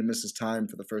finally misses time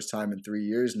for the first time in 3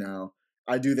 years now,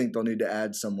 I do think they'll need to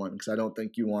add someone because I don't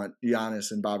think you want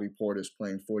Giannis and Bobby Portis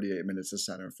playing 48 minutes of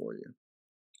center for you.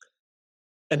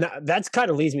 And that's kind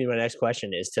of leads me to my next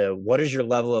question is to what is your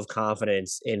level of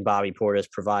confidence in Bobby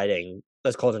Portis providing,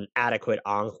 let's call it an adequate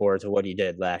encore to what he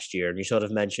did last year? And you sort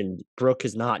of mentioned Brook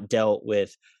has not dealt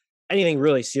with anything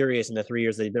really serious in the 3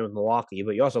 years that he's been with Milwaukee,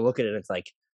 but you also look at it and it's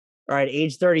like, all right,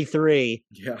 age 33,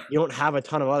 Yeah. you don't have a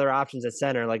ton of other options at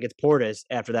center. Like it's Portis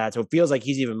after that. So it feels like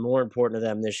he's even more important to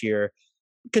them this year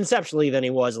conceptually than he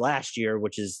was last year,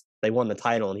 which is they won the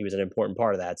title and he was an important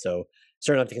part of that. So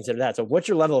certainly have to consider that. So what's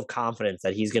your level of confidence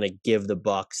that he's going to give the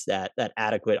Bucks that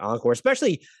adequate encore,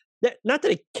 especially that, not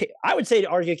that I would say to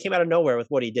argue it came out of nowhere with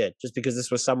what he did, just because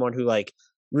this was someone who like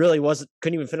really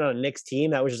couldn't even fit on a Knicks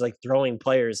team that was just like throwing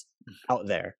players out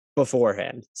there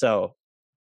beforehand. So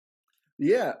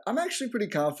yeah, I'm actually pretty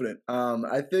confident.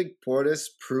 I think Portis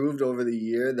proved over the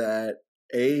year that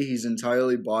he's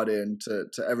entirely bought into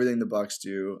everything the Bucks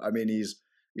do. I mean, he's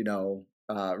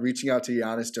reaching out to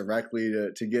Giannis directly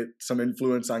to get some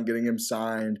influence on getting him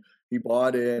signed. He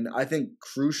bought in. I think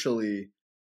crucially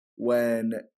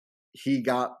when he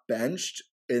got benched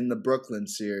in the Brooklyn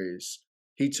series,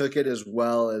 he took it as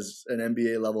well as an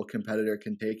NBA level competitor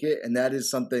can take it. And that is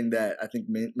something that I think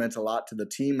meant a lot to the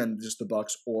team and just the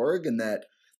Bucks org, and that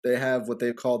they have what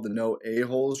they've called the no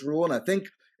a-holes rule. And I think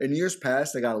in years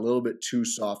past, they got a little bit too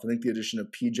soft. I think the addition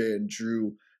of PJ and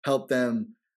Drew helped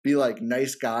them be like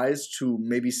nice guys to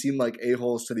maybe seem like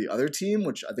a-holes to the other team,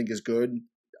 which I think is good.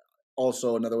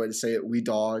 Also, another way to say it, we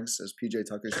dogs, as PJ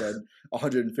Tucker said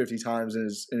 150 times in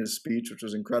his speech, which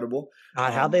was incredible.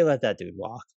 God, how'd they let that dude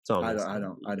walk? I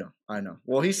know.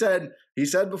 Well, he said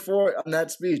before on that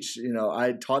speech,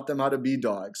 I taught them how to be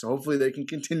dogs. So hopefully they can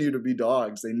continue to be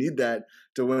dogs. They need that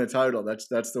to win a title. That's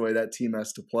the way that team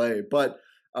has to play. But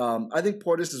I think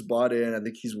Portis is bought in. I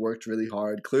think he's worked really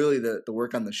hard. Clearly, the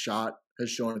work on the shot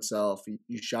has shown itself.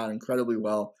 He shot incredibly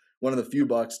well. One of the few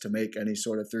Bucks to make any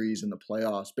sort of threes in the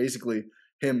playoffs. Basically,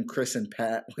 him, Chris, and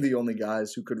Pat were the only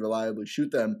guys who could reliably shoot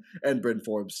them, and Bryn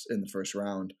Forbes in the first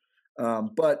round.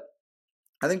 But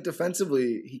I think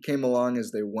defensively, he came along as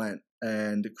they went.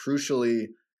 And crucially,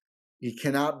 he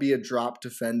cannot be a drop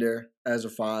defender as a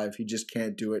five. He just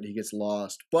can't do it. He gets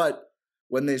lost. But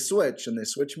when they switch, and they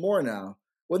switch more now,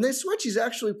 when they switch, he's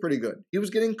actually pretty good. He was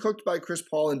getting cooked by Chris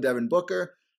Paul and Devin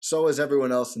Booker. So is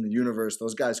everyone else in the universe.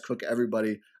 Those guys cook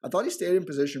everybody. I thought he stayed in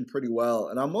position pretty well.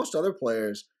 And on most other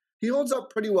players, he holds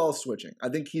up pretty well switching. I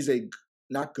think he's a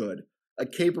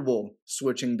capable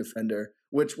switching defender,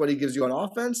 which what he gives you on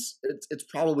offense, it's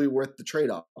probably worth the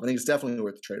trade-off. I think it's definitely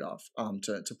worth the trade-off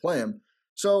to play him.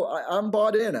 So I'm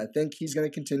bought in. I think he's going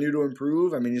to continue to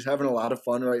improve. I mean, he's having a lot of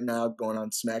fun right now going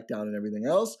on SmackDown and everything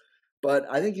else. But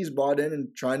I think he's bought in and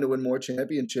trying to win more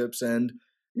championships. And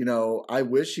I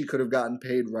wish he could have gotten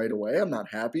paid right away. I'm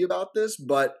not happy about this,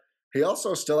 but he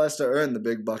also still has to earn the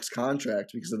big bucks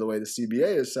contract because of the way the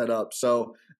CBA is set up.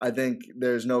 So I think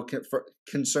there's no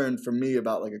concern for me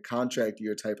about like a contract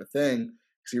year type of thing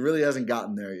because he really hasn't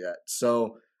gotten there yet.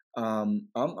 So I'm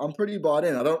pretty bought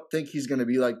in. I don't think he's going to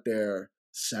be like their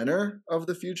center of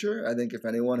the future. I think if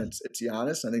anyone, it's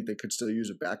Giannis. I think they could still use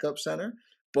a backup center.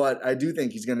 But I do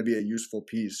think he's going to be a useful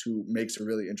piece who makes a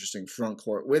really interesting front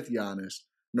court with Giannis,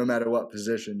 no matter what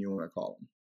position you want to call him.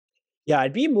 Yeah,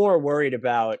 I'd be more worried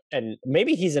about, and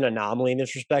maybe he's an anomaly in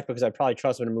this respect because I probably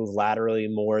trust him to move laterally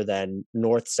more than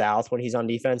north-south when he's on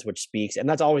defense, which speaks. And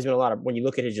that's always been a lot of, when you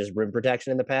look at his just rim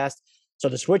protection in the past. So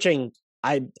the switching,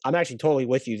 I'm actually totally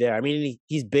with you there. I mean,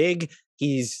 he's big.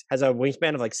 Has a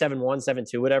wingspan of like 7'1",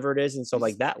 7'2", whatever it is. And so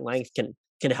like that length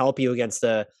can help you against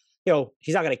the,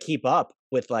 he's not going to keep up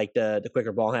with like the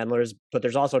quicker ball handlers, but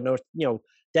there's also no,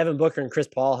 Devin Booker and Chris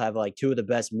Paul have like two of the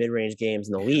best mid-range games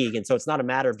in the league. And so it's not a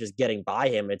matter of just getting by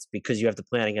him. It's because you have to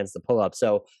plan against the pull-up.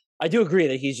 So I do agree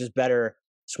that he's just better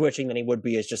switching than he would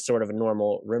be as just sort of a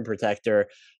normal rim protector.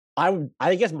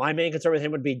 I guess my main concern with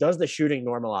him would be, does the shooting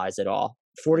normalize at all?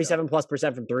 Yeah.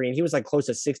 47+% from three, and he was like close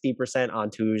to 60% on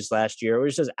twos last year. It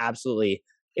was just absolutely,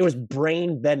 it was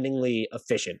brain bendingly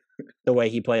efficient the way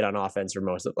he played on offense for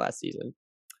most of last season.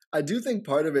 I do think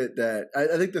part of it that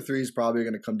I think the three is probably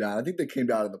going to come down. I think they came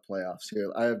down in the playoffs here.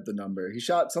 I have the number. He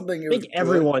shot something. It I was think good.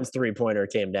 everyone's 3-pointer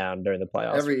came down during the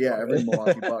playoffs. Every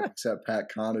Milwaukee Buck except Pat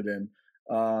Connaughton.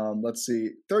 Let's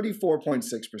see, 34.6%,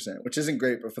 which isn't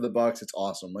great, but for the Bucks, it's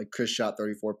awesome. Like Chris shot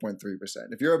 34.3%.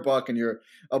 If you're a Buck and you're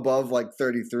above like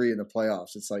 33 in the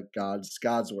playoffs, it's like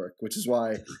God's work, which is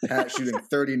why Pat shooting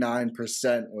 39%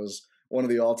 was one of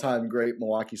the all-time great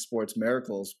Milwaukee sports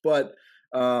miracles. But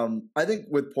I think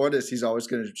with Portis, he's always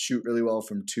going to shoot really well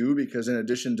from two because in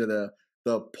addition to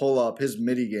the pull-up, his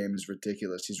midi game is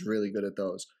ridiculous. He's really good at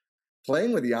those.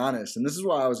 Playing with Giannis, and this is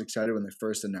why I was excited when they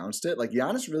first announced it, like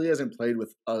Giannis really hasn't played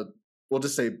with we'll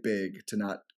just say big to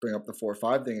not bring up the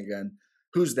 4-5 thing again,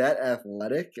 who's that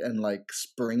athletic and like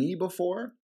springy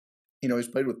before. You know, he's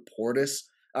played with Portis,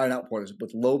 not Portis,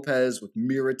 with Lopez, with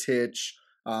Mirotic,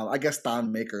 I guess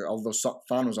Thon Maker, although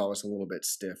Thon was always a little bit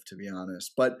stiff, to be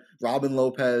honest. But Robin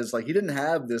Lopez, like he didn't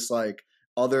have this like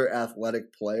other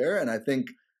athletic player, and I think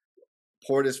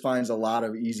Portis finds a lot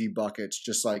of easy buckets,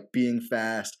 just like being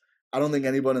fast. I don't think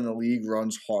anyone in the league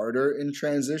runs harder in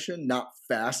transition, not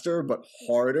faster, but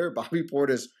harder. Bobby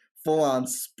Portis full on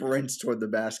sprints toward the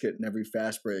basket in every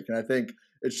fast break. And I think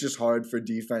it's just hard for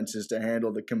defenses to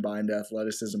handle the combined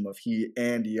athleticism of he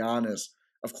and Giannis.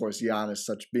 Of course, Giannis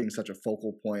being such a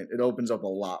focal point. It opens up a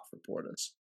lot for Portis.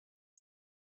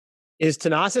 Is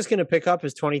Thanasis going to pick up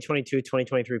his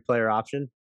 2022-2023 player option?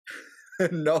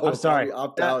 No, I'm sorry.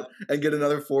 Opt out and get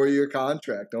another 4-year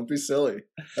contract. Don't be silly.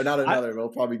 Or not another. We'll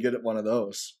probably get one of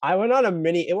those. I went on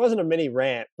it wasn't a mini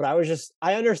rant, but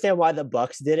I understand why the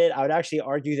Bucks did it. I would actually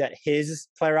argue that his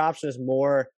player option is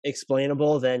more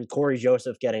explainable than Corey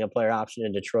Joseph getting a player option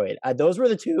in Detroit. Those were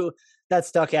the two that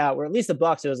stuck out, where at least the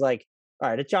Bucks, it was like, all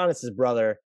right, it's Giannis's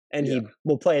brother, and he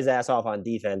will play his ass off on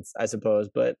defense, I suppose.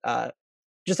 But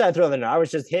just had to throw that in. I was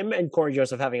just him and Corey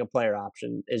Joseph having a player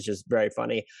option is just very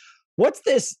funny. What's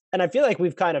this? And I feel like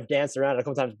we've kind of danced around it a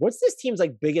couple times. What's this team's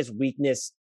like biggest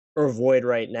weakness or void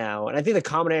right now? And I think the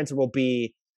common answer will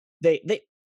be they.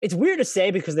 It's weird to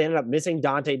say because they ended up missing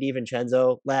Dante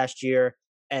DiVincenzo last year,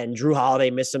 and Drew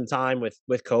Holiday missed some time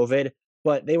with COVID.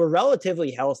 But they were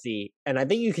relatively healthy, and I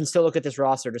think you can still look at this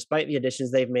roster despite the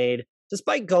additions they've made,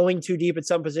 despite going too deep at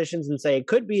some positions, and say it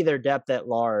could be their depth at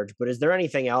large. But is there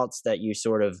anything else that you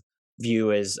sort of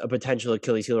view as a potential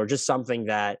Achilles heel, or just something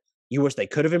that you wish they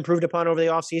could have improved upon over the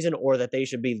offseason, or that they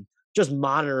should be just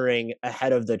monitoring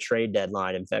ahead of the trade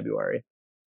deadline in February?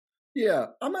 Yeah,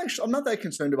 I'm not that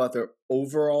concerned about their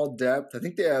overall depth. I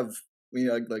think they have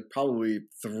like probably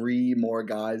 3 more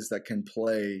guys that can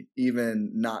play, even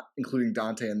not including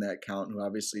Dante in that count, who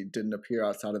obviously didn't appear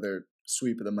outside of their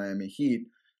sweep of the Miami Heat,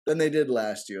 than they did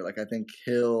last year. Like I think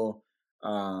Hill,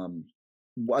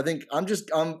 I think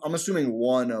I'm assuming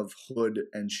one of Hood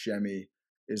and Shemi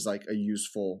is like a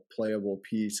useful playable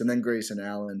piece, and then Grayson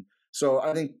Allen. So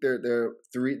I think they're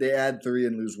 3. They add 3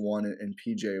 and lose 1 in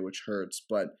PJ, which hurts,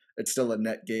 but it's still a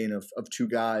net gain of 2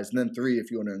 guys, and then 3 if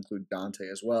you want to include Dante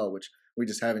as well, which we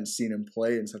just haven't seen him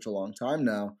play in such a long time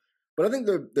now. But I think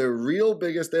they're real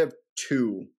biggest. They have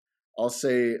 2. I'll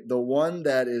say the one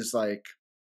that is like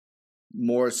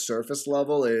more surface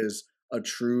level is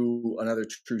another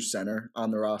true center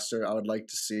on the roster. I would like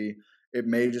to see. It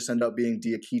may just end up being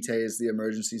Diakite as the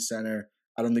emergency center.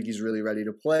 I don't think he's really ready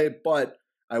to play, but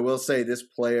I will say this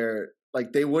player,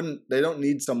 like they don't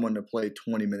need someone to play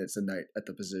 20 minutes a night at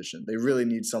the position. They really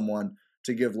need someone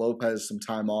to give Lopez some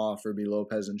time off or be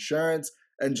Lopez insurance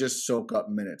and just soak up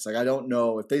minutes. Like I don't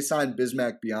know if they sign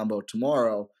Bismack Biyombo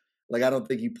tomorrow, like I don't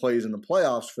think he plays in the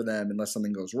playoffs for them unless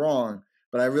something goes wrong.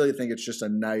 But I really think it's just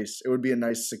it would be a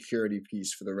nice security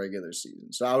piece for the regular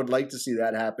season. So I would like to see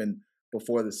that happen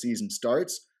before the season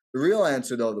starts. The real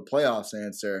answer, though, the playoffs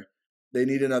answer, they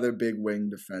need another big wing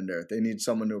defender. They need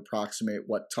someone to approximate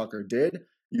what Tucker did.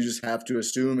 You just have to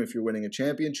assume if you're winning a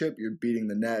championship, you're beating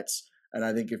the Nets. And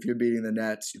I think if you're beating the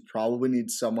Nets, you probably need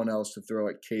someone else to throw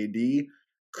at KD.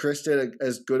 Chris did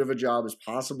as good of a job as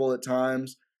possible at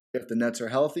times. If the Nets are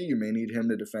healthy, you may need him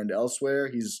to defend elsewhere.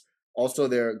 He's also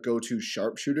their go-to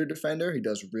sharpshooter defender. He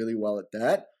does really well at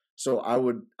that. So I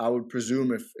would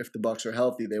presume if the Bucks are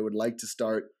healthy, they would like to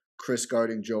start Chris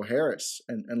guarding Joe Harris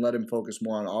and let him focus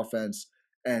more on offense.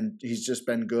 And he's just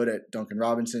been good at Duncan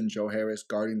Robinson, Joe Harris,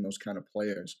 guarding those kind of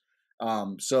players.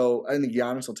 So I think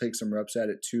Giannis will take some reps at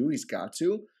it too. He's got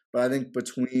to. But I think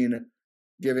between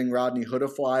giving Rodney Hood a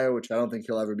flyer, which I don't think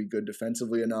he'll ever be good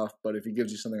defensively enough, but if he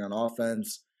gives you something on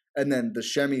offense, And then the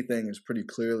Shemi thing is pretty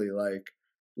clearly like,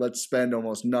 let's spend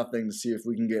almost nothing to see if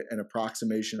we can get an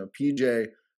approximation of PJ,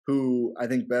 who I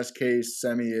think best case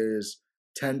Semi is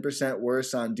 10%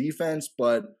 worse on defense,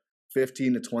 but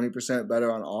 15 to 20%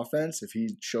 better on offense if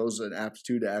he shows an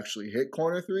aptitude to actually hit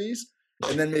corner threes.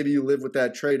 And then maybe you live with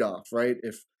that trade-off, right?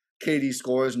 If KD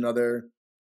scores another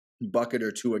bucket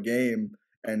or two a game,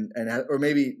 or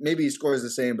maybe he scores the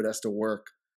same but has to work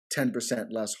 10%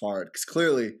 less hard, because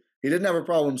clearly he didn't have a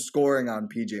problem scoring on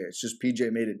PJ. It's just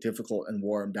PJ made it difficult and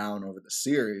wore him down over the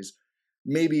series.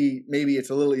 Maybe it's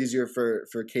a little easier for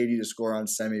KD to score on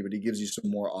Semi, but he gives you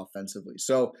some more offensively.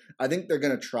 So I think they're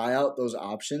going to try out those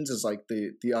options as like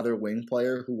the other wing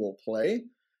player who will play.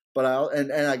 But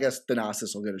I guess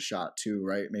Thanasis will get a shot too,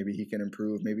 right? Maybe he can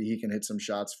improve. Maybe he can hit some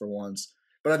shots for once.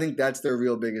 But I think that's their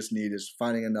real biggest need, is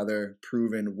finding another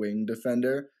proven wing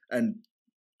defender and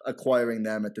acquiring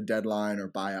them at the deadline or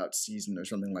buyout season or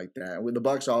something like that. With the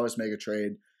Bucks always make a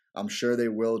trade. I'm sure they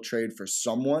will trade for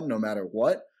someone no matter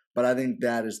what. But I think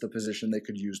that is the position they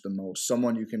could use the most.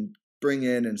 Someone you can bring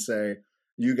in and say,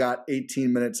 you got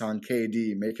 18 minutes on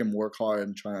KD, make him work hard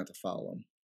and try not to foul him.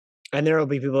 And there will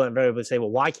be people that invariably say,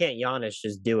 well, why can't Giannis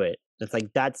just do it? It's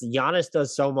like, Giannis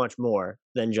does so much more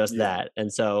than just that.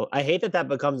 And so I hate that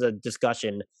becomes a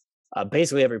discussion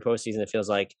basically every postseason. It feels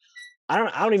like I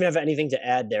don't even have anything to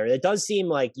add there. It does seem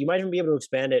like you might even be able to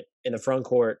expand it in the front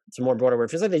court to more broader, where it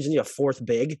feels like they just need a fourth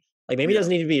big. Like maybe it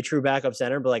doesn't need to be a true backup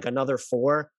center, but like another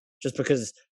four, just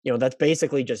because, that's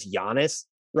basically just Giannis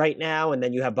right now. And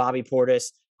then you have Bobby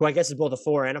Portis, who I guess is both a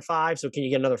 4 and a 5. So can you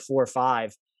get another 4 or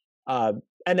 5?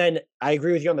 And then I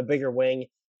agree with you on the bigger wing.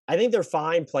 I think they're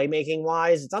fine playmaking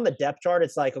wise. It's on the depth chart.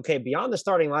 It's like, okay, beyond the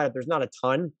starting lineup, there's not a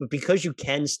ton, but because you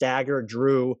can stagger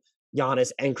Drew,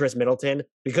 Giannis, and Chris Middleton,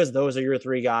 because those are your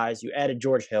 3 guys, you added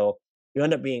George Hill, you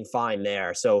end up being fine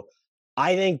there. So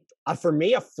I think for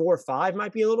me, a 4-5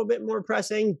 might be a little bit more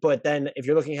pressing. But then if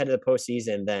you're looking ahead to the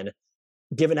postseason, then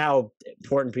given how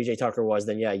important PJ Tucker was,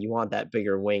 then yeah, you want that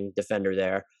bigger wing defender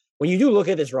there. When you do look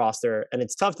at this roster, and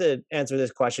it's tough to answer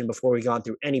this question before we've gone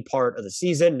through any part of the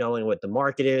season, knowing what the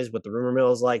market is, what the rumor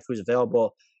mill is like, who's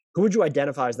available, who would you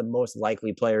identify as the most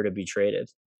likely player to be traded?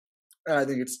 I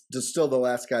think it's just still the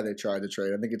last guy they tried to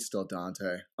trade. I think it's still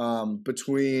Dante.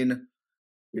 Between,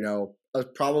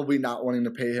 probably not wanting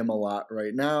to pay him a lot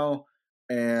right now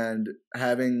and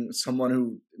having someone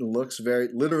who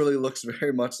literally looks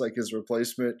very much like his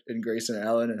replacement in Grayson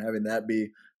Allen, and having that be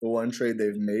the one trade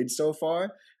they've made so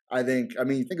far. I think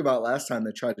about last time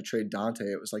they tried to trade Dante.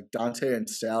 It was like Dante and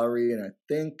salary, and I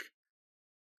think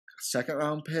a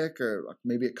second-round pick or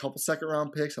maybe a couple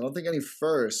second-round picks. I don't think any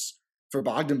first for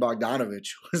Bogdan Bogdanovic,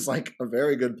 who was like a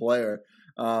very good player.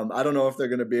 I don't know if they're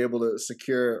going to be able to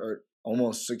secure or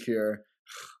almost secure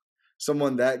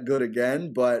someone that good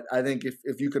again, but I think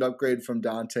if you could upgrade from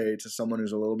Dante to someone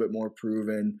who's a little bit more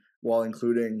proven while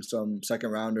including some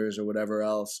second-rounders or whatever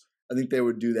else, I think they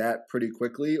would do that pretty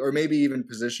quickly, or maybe even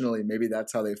positionally. Maybe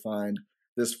that's how they find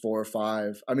this 4 or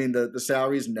 5. I mean, the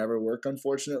salaries never work,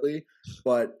 unfortunately,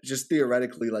 but just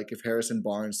theoretically, like if Harrison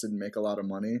Barnes didn't make a lot of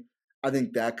money, I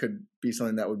think that could be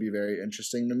something that would be very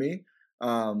interesting to me.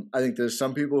 I think there's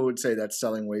some people who would say that's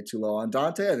selling way too low on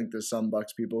Dante. I think there's some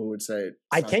Bucks people who would say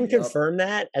I can confirm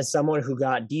that as someone who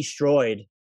got destroyed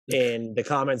in the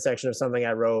comment section of something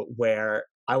I wrote where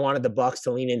I wanted the Bucks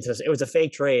to lean into this. It was a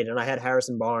fake trade, and I had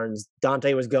Harrison Barnes.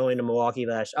 Dante was going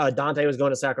to Dante was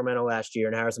going to Sacramento last year,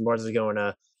 and Harrison Barnes was going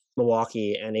to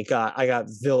Milwaukee, and I got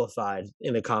vilified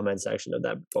in the comment section of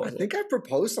that proposal. I think I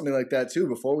proposed something like that too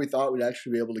before we thought we'd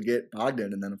actually be able to get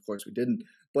Bogdan, and then of course we didn't.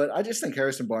 But I just think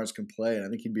Harrison Barnes can play, and I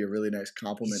think he'd be a really nice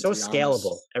compliment. He's so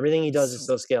scalable. Everything he does is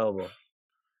so scalable. I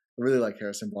really like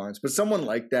Harrison Barnes, but someone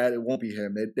like that, it won't be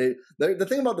him. The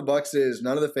thing about the Bucks is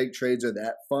none of the fake trades are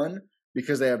that fun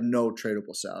because they have no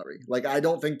tradable salary. Like, I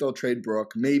don't think they'll trade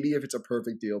Brook. Maybe if it's a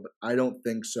perfect deal, but I don't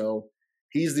think so.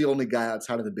 He's the only guy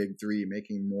outside of the big 3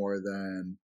 making more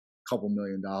than a couple $1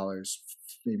 million,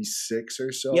 maybe 6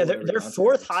 or so. Yeah, their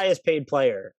 4th highest paid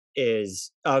player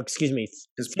is,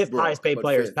 his 5th highest paid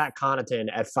player is Pat Connaughton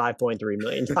at $5.3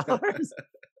 million.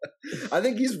 I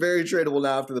think he's very tradable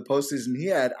now after the postseason he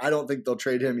had. I don't think they'll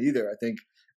trade him either. I think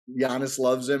Giannis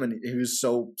loves him, and he was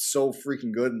so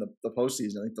freaking good in the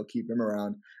postseason. I think they'll keep him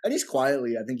around. And he's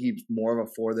quietly, I think he's more of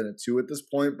a 4 than a 2 at this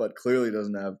point, but clearly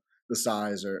doesn't have the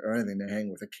size or anything to hang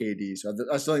with a KD. So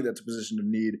I still think that's a position of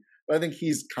need. But I think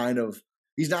he's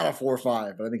not a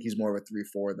 4-5, but I think he's more of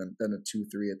a 3-4 than a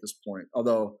 2-3 at this point.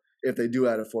 Although if they do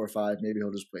add a 4-5, maybe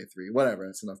he'll just play 3. Whatever,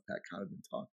 that's enough Pat Connaughton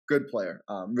talk. Good player,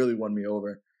 really won me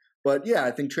over. But yeah,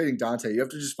 I think trading Dante, you have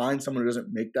to just find someone who doesn't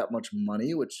make that much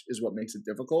money, which is what makes it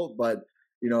difficult. But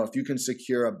if you can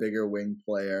secure a bigger wing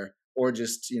player or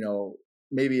just,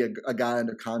 maybe a guy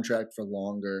under contract for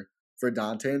longer for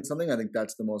Dante and something, I think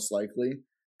that's the most likely.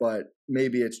 But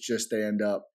maybe it's just they end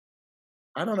up,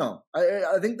 I don't know.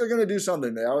 I think they're going to do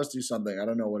something. They always do something. I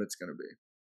don't know what it's going to be.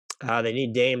 They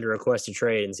need Dame to request a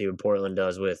trade and see what Portland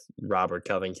does with Robert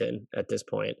Covington at this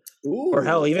point. Ooh. Or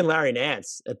hell, even Larry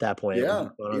Nance at that point. Yeah,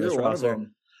 either one of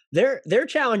them. Their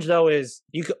challenge though is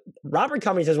Robert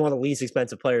Covington is one of the least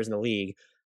expensive players in the league,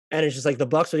 and it's just like the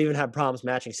Bucks would even have problems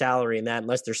matching salary in that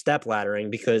unless they're step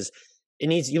laddering, because it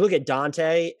needs. You look at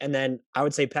Dante, and then I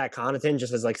would say Pat Connaughton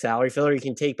just as like salary filler. You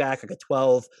can take back like a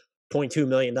 $12.2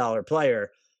 million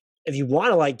player. If you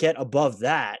want to like get above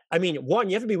that, I mean, one,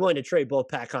 you have to be willing to trade both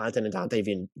Pat Connaughton and Dante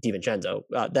DiVincenzo.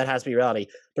 That has to be reality.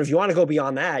 But if you want to go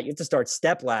beyond that, you have to start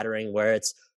step laddering, where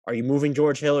it's, are you moving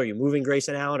George Hill? Are you moving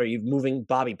Grayson Allen? Are you moving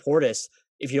Bobby Portis?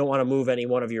 If you don't want to move any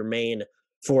one of your main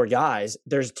four guys,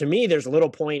 there's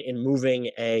little point in moving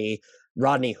a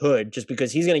Rodney Hood just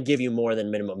because he's going to give you more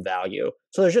than minimum value.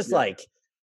 So there's just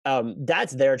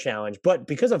that's their challenge. But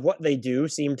because of what they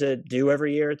seem to do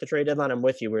every year at the trade deadline, I'm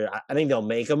with you. Where I think they'll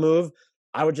make a move.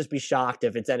 I would just be shocked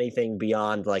if it's anything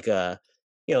beyond like a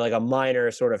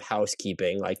minor sort of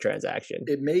housekeeping like transaction.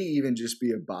 It may even just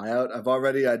be a buyout. I've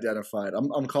already identified.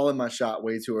 I'm calling my shot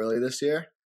way too early this year.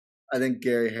 I think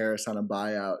Gary Harris on a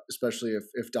buyout, especially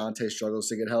if Dante struggles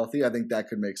to get healthy, I think that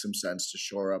could make some sense to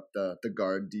shore up the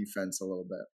guard defense a little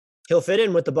bit. He'll fit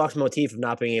in with the Bucks motif of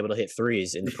not being able to hit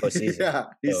threes in the postseason.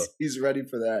 Yeah, he's ready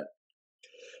for that.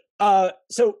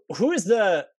 So what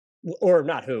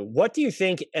do you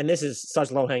think, and this is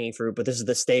such low-hanging fruit, but this is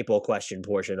the staple question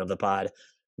portion of the pod.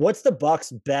 What's the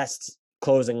Bucks' best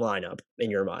closing lineup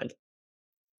in your mind?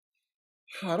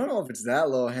 I don't know if it's that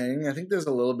low-hanging. I think there's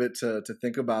a little bit to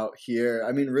think about here.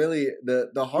 I mean, really, the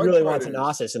hard you really part want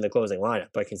Thanasis in the closing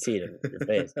lineup, I can see it in your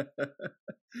face.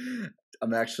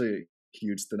 I'm actually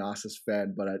huge Thanasis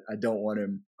fan, but I don't want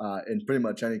him in pretty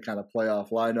much any kind of playoff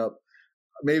lineup.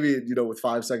 Maybe, with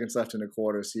 5 seconds left in a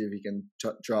quarter, see if he can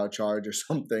draw a charge or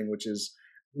something, which is,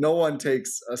 no one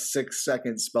takes a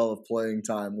 6-second spell of playing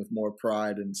time with more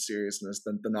pride and seriousness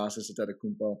than Thanasis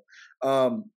Antetokounmpo.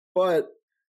 But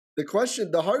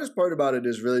the hardest part about it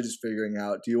is really just figuring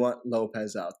out, do you want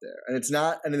Lopez out there? And it's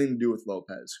not anything to do with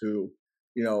Lopez, who,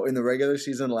 in the regular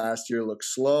season last year looked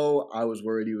slow. I was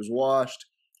worried he was washed.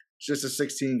 Just a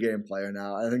 16-game player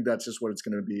now. I think that's just what it's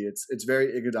going to be. It's very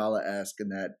Iguodala-esque in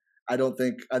that I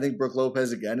think Brook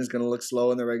Lopez again is going to look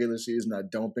slow in the regular season. I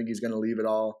don't think he's going to leave it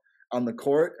all on the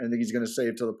court. I think he's going to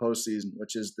save till the postseason,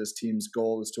 which is this team's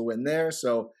goal, is to win there.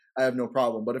 So I have no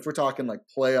problem. But if we're talking like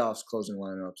playoffs closing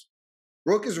lineups,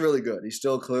 Brook is really good. He's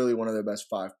still clearly one of their best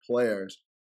 5 players.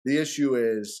 The issue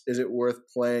is it worth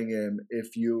playing him if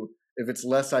it's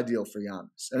less ideal for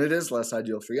Giannis? And it is less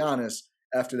ideal for Giannis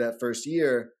after that first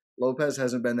year. Lopez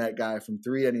hasn't been that guy from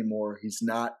 3 anymore. He's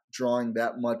not drawing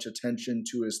that much attention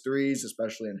to his threes,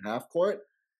 especially in half court,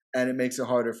 and it makes it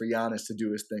harder for Giannis to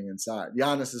do his thing inside.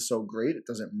 Giannis is so great, it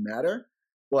doesn't matter,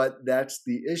 but that's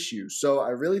the issue. So I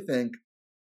really think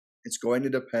it's going to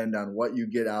depend on what you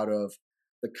get out of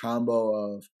the combo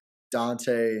of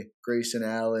Dante, Grayson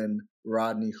Allen,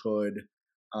 Rodney Hood,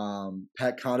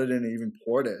 Pat Connaughton, and even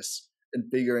Portis, and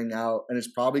figuring out, and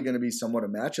it's probably going to be somewhat a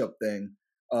matchup thing,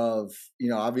 of,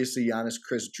 obviously Giannis,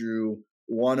 Chris Drew,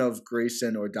 one of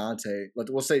Grayson or Dante.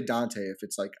 We'll say Dante if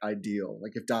it's like ideal.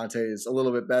 Like if Dante is a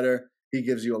little bit better, he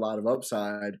gives you a lot of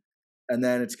upside. And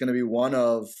then it's going to be one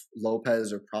of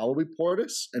Lopez or probably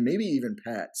Portis and maybe even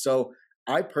Pat. So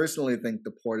I personally think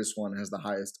the Portis one has the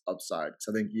highest upside.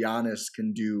 So I think Giannis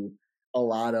can do a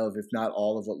lot of, if not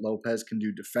all of what Lopez can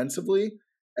do defensively,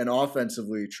 and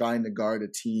offensively trying to guard a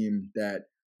team that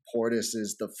Portis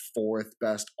is the 4th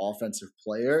best offensive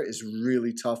player is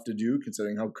really tough to do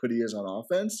considering how good he is on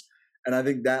offense. And I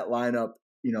think that lineup,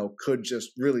 could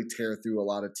just really tear through a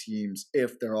lot of teams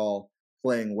if they're all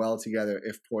playing well together,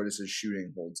 if Portis'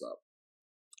 shooting holds up.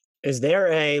 Is there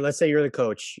let's say you're the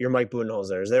coach, you're Mike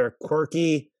Budenholzer, is there a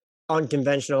quirky,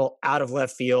 unconventional, out of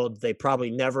left field, they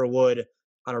probably never would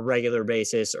on a regular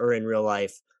basis or in real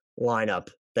life lineup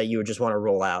that you would just want to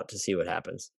roll out to see what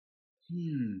happens?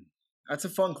 That's a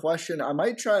fun question. I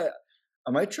might try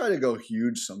to go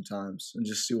huge sometimes and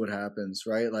just see what happens,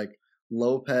 right? Like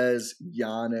Lopez,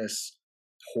 Giannis,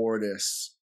 Portis,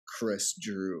 Chris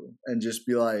Drew, and just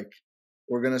be like,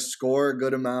 we're going to score a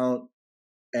good amount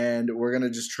and we're going to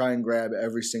just try and grab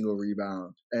every single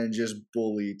rebound and just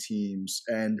bully teams.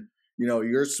 And,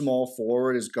 your small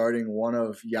forward is guarding one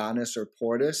of Giannis or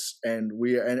Portis,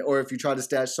 or if you try to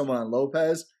stash someone on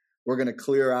Lopez, we're going to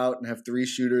clear out and have 3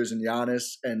 shooters and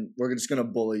Giannis, and we're just going to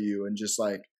bully you and just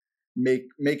like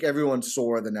make everyone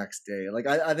sore the next day. Like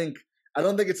I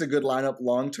don't think it's a good lineup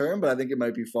long term, but I think it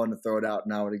might be fun to throw it out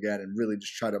now and again and really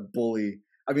just try to bully.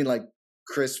 I mean, like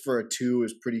Chris for a 2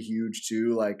 is pretty huge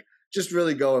too. Like just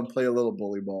really go and play a little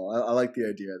bully ball. I like the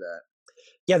idea of that.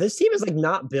 Yeah, this team is like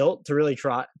not built to really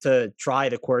try the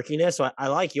quirkiness. So I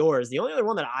like yours. The only other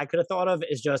one that I could have thought of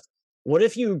is just what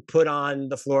if you put on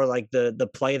the floor like the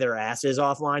play their asses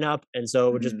off lineup, and so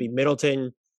it would just be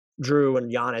Middleton, Drew,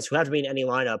 and Giannis, who have to be in any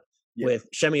lineup with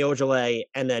Shemi Ojale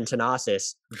and then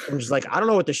Thanasis. I'm just like, I don't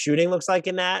know what the shooting looks like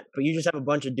in that, but you just have a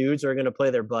bunch of dudes who are going to play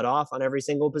their butt off on every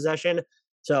single possession.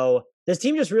 So this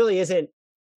team just really isn't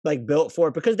like built for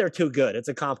it because they're too good. It's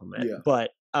a compliment. Yeah.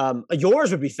 But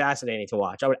yours would be fascinating to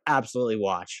watch. I would absolutely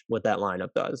watch what that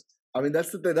lineup does. I mean, that's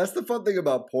the thing. That's the fun thing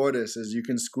about Portis is you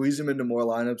can squeeze him into more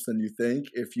lineups than you think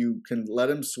if you can let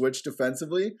him switch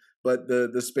defensively. But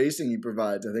the spacing he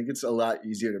provides, I think it's a lot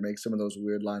easier to make some of those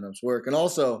weird lineups work. And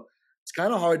also, it's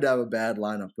kind of hard to have a bad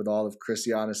lineup with all of Chris,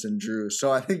 Giannis, and Drew.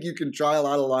 So I think you can try a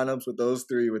lot of lineups with those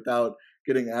three without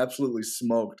getting absolutely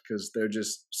smoked because they're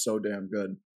just so damn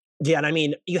good. Yeah, and I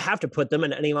mean, you have to put them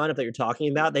in any lineup that you're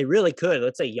talking about. They really could.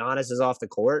 Let's say Giannis is off the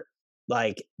court.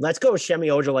 Like, let's go with Shemi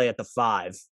Ojale at the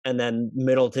 5, and then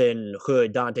Middleton,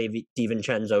 Hood, Dante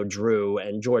DiVincenzo, Drew,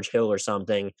 and George Hill or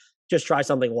something. Just try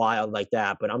something wild like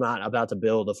that. But I'm not about to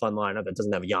build a fun lineup that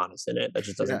doesn't have Giannis in it. That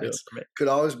just doesn't do it for me. Could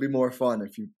always be more fun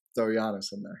if you throw Giannis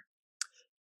in there.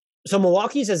 So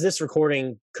Milwaukee's, as this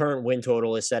recording, current win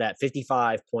total is set at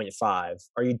 55.5.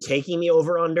 Are you taking the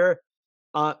over-under?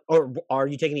 Or are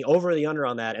you taking the over or the under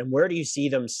on that? And where do you see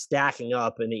them stacking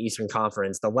up in the Eastern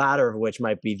Conference? The latter of which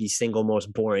might be the single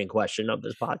most boring question of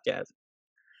this podcast.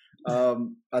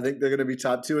 I think they're going to be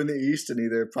top 2 in the East and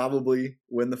either probably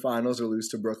win the finals or lose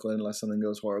to Brooklyn unless something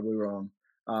goes horribly wrong.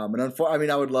 I mean,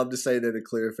 I would love to say they're the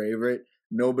clear favorite.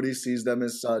 Nobody sees them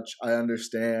as such. I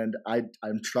understand.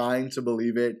 I'm trying to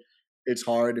believe it. It's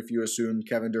hard if you assume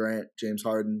Kevin Durant, James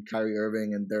Harden, Kyrie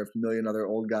Irving, and their million other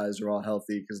old guys are all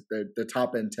healthy because they're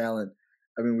top end talent.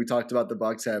 I mean, we talked about the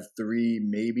Bucks have 3,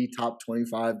 maybe top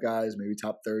 25 guys, maybe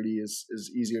top 30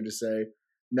 is easier to say.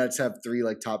 Nets have 3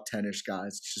 like top 10-ish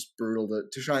guys. It's just brutal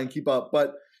to try and keep up.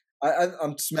 But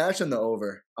I'm smashing the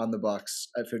over on the Bucks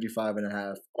at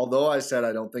 55.5. Although I said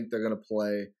I don't think they're going to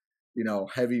play,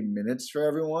 heavy minutes for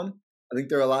everyone. I think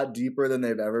they're a lot deeper than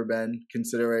they've ever been,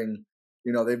 considering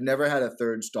they've never had a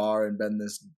third star and been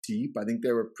this deep. I think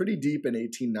they were pretty deep in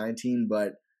 18-19,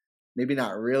 but maybe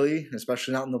not really,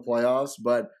 especially not in the playoffs.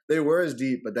 But they were as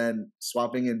deep, but then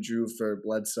swapping in Drew for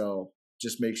Bledsoe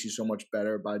just makes you so much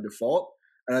better by default.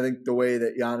 And I think the way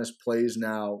that Giannis plays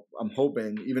now, I'm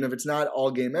hoping, even if it's not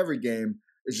all game, every game,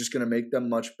 is just going to make them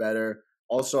much better.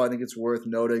 Also, I think it's worth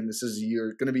noting this is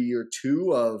going to be year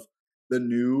 2 of the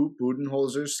new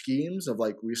Budenholzer schemes of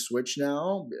like we switch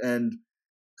now, and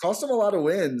cost them a lot of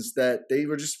wins that they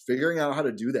were just figuring out how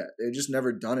to do that. They just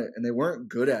never done it, and they weren't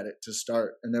good at it to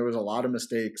start, and there was a lot of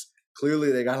mistakes.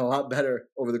 Clearly, they got a lot better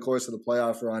over the course of the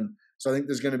playoff run. So I think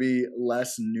there's going to be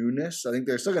less newness. I think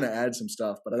they're still going to add some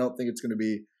stuff, but I don't think it's going to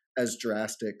be as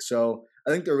drastic. So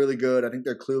I think they're really good. I think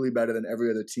they're clearly better than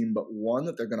every other team but one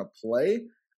that they're going to play.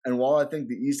 And while I think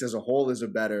the East as a whole is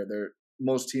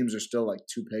most teams are still like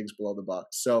 2 pegs below the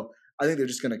Bucks. So I think they're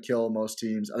just going to kill most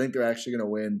teams. I think they're actually going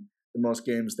to win the most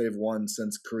games they've won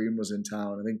since Kareem was in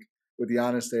town. I think with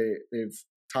Giannis, they've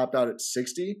topped out at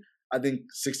 60. I think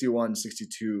 61,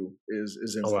 62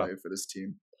 is in play for this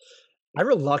team. I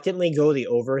reluctantly go the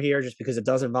over here just because it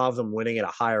does involve them winning at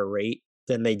a higher rate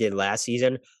than they did last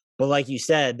season. But like you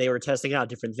said, they were testing out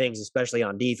different things, especially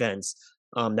on defense,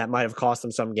 that might have cost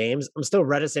them some games. I'm still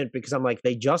reticent because I'm like,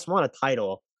 they just won a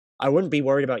title. I wouldn't be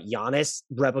worried about Giannis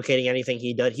replicating anything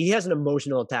he did. He has an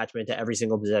emotional attachment to every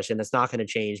single possession. That's not going to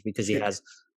change because he has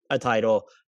a title.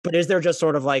 But is there just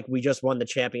sort of like, we just won the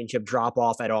championship drop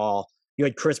off at all? You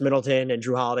had Chris Middleton and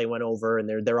Drew Holiday went over, and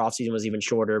their offseason was even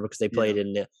shorter because they played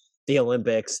in the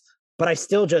Olympics. But I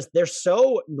still they're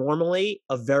so normally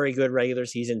a very good regular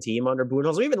season team under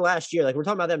Budenholzer. Even last year, like we're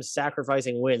talking about them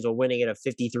sacrificing wins or winning at a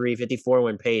 53, 54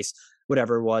 win pace,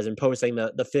 whatever it was, and posting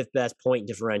the 5th best point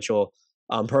differential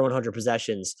per 100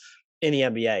 possessions in the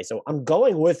NBA. So I'm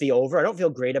going with the over. I don't feel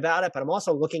great about it, but I'm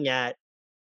also looking at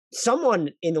someone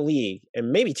in the league,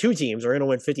 and maybe 2 teams are going to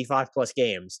win 55 plus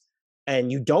games.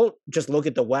 And you don't just look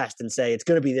at the West and say it's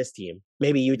going to be this team.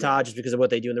 Maybe Utah, just because of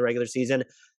what they do in the regular season.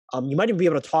 You might even be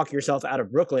able to talk yourself out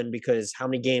of Brooklyn because how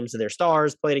many games do their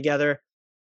stars play together?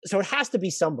 So it has to be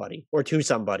somebody or 2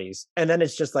 somebodies. And then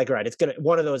it's just like, right,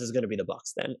 one of those is going to be the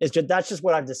Bucks then. That's just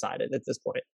what I've decided at this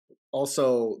point.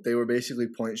 Also, they were basically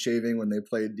point shaving when they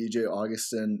played DJ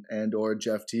Augustin and or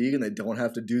Jeff Teague, and they don't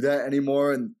have to do that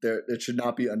anymore. And it should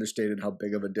not be understated how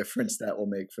big of a difference that will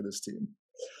make for this team.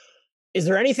 Is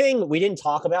there anything we didn't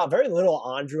talk about? Very little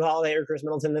on Jrue Holiday or Chris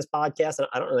Middleton in this podcast, and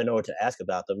I don't really know what to ask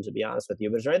about them, to be honest with you.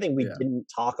 But is there anything we didn't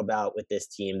talk about with this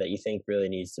team that you think really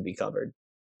needs to be covered?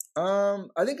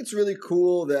 I think it's really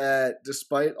cool that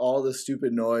despite all the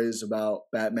stupid noise about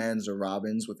Batmans or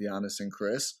Robins with Giannis and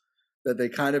Chris, that they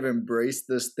kind of embraced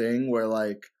this thing where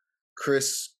like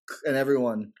Chris and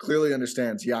everyone clearly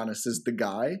understands Giannis is the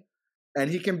guy, and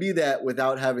he can be that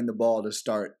without having the ball to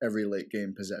start every late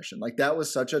game possession. Like that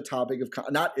was such a topic of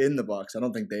not in the Bucks. I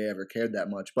don't think they ever cared that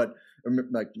much, but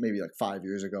like maybe like 5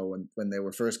 years ago when they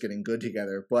were first getting good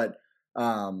together. But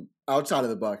outside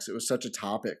of the Bucks, it was such a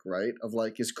topic, right? Of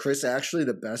like, is Chris actually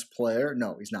the best player?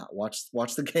 No, he's not.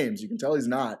 Watch the games. You can tell he's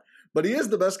not, but he is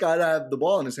the best guy to have the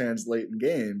ball in his hands late in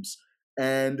games.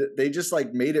 And they just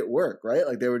like made it work, right?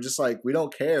 Like they were just like, we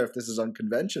don't care if this is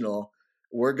unconventional.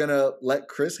 We're going to let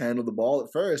Chris handle the ball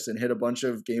at first and hit a bunch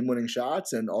of game-winning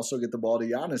shots and also get the ball to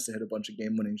Giannis to hit a bunch of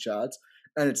game-winning shots.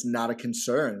 And it's not a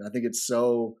concern. I think it's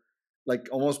so like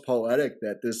almost poetic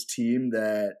that this team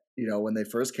that, you know, when they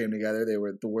first came together, they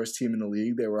were the worst team in the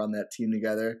league. They were on that team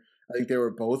together. I think they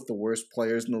were both the worst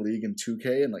players in the league in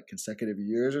 2K in like consecutive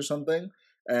years or something.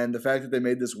 And the fact that they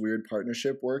made this weird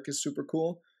partnership work is super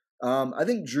cool. I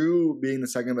think Jrue being the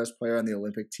second best player on the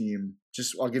Olympic team,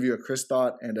 just I'll give you a Chris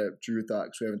thought and a Jrue thought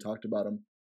because we haven't talked about him.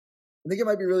 I think it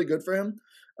might be really good for him.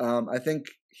 I think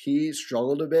he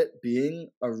struggled a bit being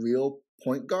a real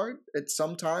point guard at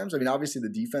some times. I mean, obviously the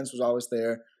defense was always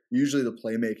there. Usually the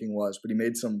playmaking was, but he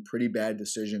made some pretty bad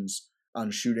decisions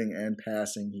on shooting and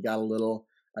passing. He got a little,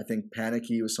 I think,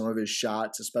 panicky with some of his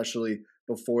shots, especially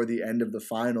before the end of the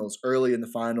finals, early in the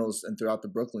finals and throughout the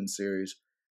Brooklyn series.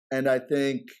 And I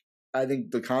think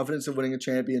the confidence of winning a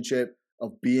championship,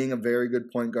 of being a very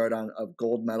good point guard on a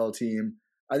gold medal team,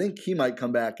 I think he might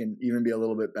come back and even be a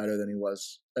little bit better than he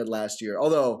was at last year.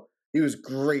 Although he was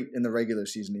great in the regular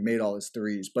season. He made all his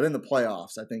threes. But in the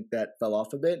playoffs, I think that fell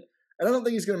off a bit. And I don't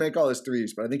think he's going to make all his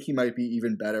threes, but I think he might be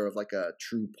even better of like a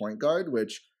true point guard,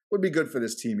 which would be good for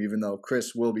this team, even though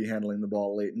Chris will be handling the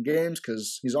ball late in games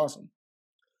because he's awesome.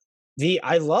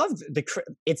 I loved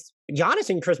it's Giannis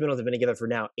and Chris Middleton have been together for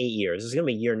now 8 years. It's going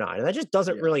to be year 9. And that just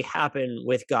doesn't really happen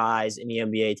with guys in the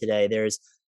NBA today. There's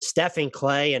Steph and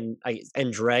Clay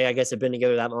and Dre, I guess, have been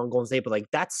together that long, Golden State, but like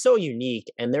that's so unique.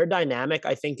 And their dynamic,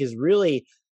 I think, is really,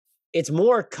 it's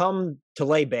more come to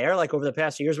lay bare like over the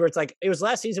past few years where it's like, it was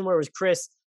last season where it was Chris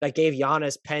that gave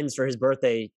Giannis pens for his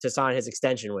birthday to sign his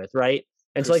extension with, right?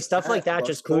 And so like stuff like that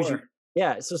just clues you.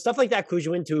 Yeah. So stuff like that clues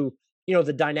you into, you know,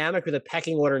 the dynamic or the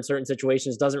pecking order in certain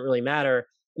situations doesn't really matter.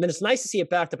 And then it's nice to see it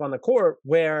backed up on the court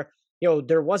where, you know,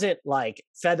 there wasn't like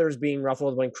feathers being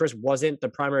ruffled when Chris wasn't the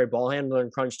primary ball handler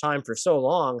in crunch time for so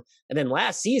long. And then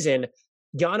last season,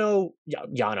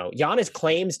 Giannis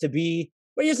claims to be,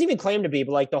 well, he doesn't even claim to be,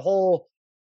 but like the whole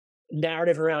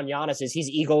narrative around Giannis is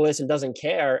he's egoless and doesn't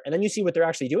care. And then you see what they're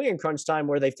actually doing in crunch time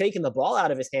where they've taken the ball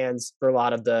out of his hands for a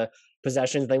lot of the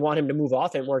possessions. They want him to move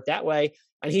off and work that way.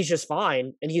 And he's just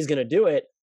fine and he's going to do it.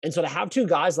 And so to have two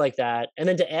guys like that, and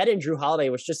then to add in Jrue Holiday,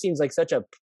 which just seems like such a,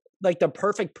 like the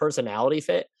perfect personality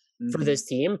fit for this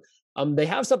team. They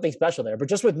have something special there, but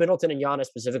just with Middleton and Giannis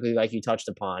specifically, like you touched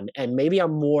upon, and maybe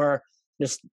I'm more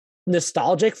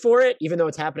nostalgic for it, even though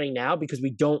it's happening now, because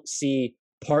we don't see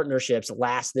partnerships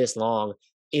last this long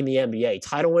in the NBA.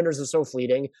 Title winners are so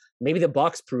fleeting. Maybe the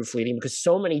Bucks prove fleeting because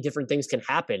so many different things can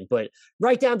happen, but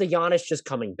right down to Giannis just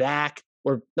coming back,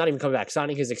 or not even coming back,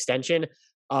 signing his extension.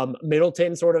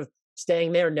 Middleton sort of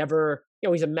staying there, never, you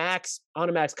know, he's on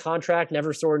a max contract,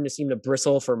 never sort of seem to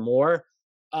bristle for more.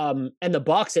 And the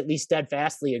Bucks at least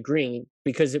steadfastly agreeing,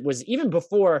 because it was even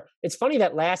before. It's funny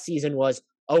that last season was,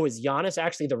 oh, is Giannis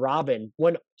actually the Robin?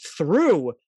 When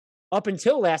through up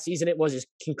until last season, it was,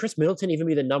 can Chris Middleton even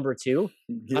be the number 2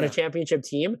 on a championship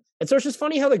team? And so it's just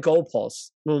funny how the goalposts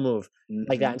will move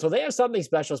like that. And so they have something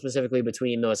special specifically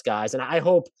between those guys. And I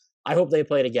hope they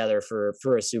play together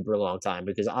for a super long time,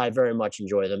 because I very much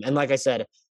enjoy them. And like I said,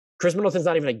 Chris Middleton's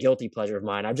not even a guilty pleasure of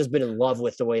mine. I've just been in love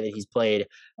with the way that he's played,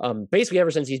 basically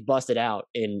ever since he's busted out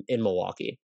in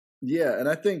Milwaukee. Yeah, and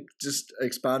I think just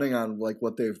expounding on like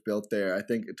what they've built there, I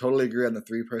think I totally agree on the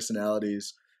 3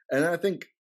 personalities. And I think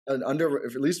at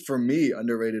least for me,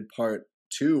 underrated part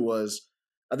too was,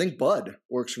 I think Bud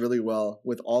works really well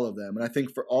with all of them. And I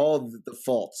think for all the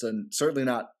faults, and certainly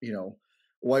not, you know,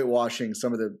 whitewashing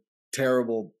some of the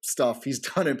terrible stuff he's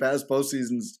done in past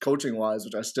postseasons coaching wise,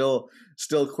 which I still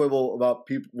quibble about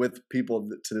with people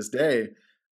to this day.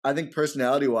 I think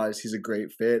personality-wise, he's a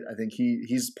great fit. I think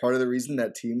he's part of the reason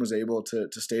that team was able to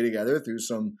stay together through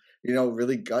some,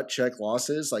 really gut check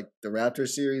losses, like the Raptors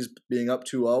series being up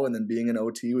 2-0 and then being in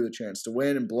OT with a chance to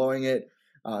win and blowing it.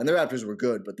 And the Raptors were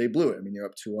good, but they blew it. I mean, you're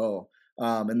up 2-0.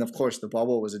 And of course, the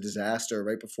bubble was a disaster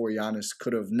right before Giannis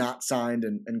could have not signed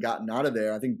and gotten out of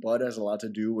there. I think Bud has a lot to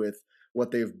do with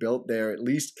what they've built there, at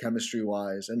least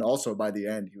chemistry-wise, and also by the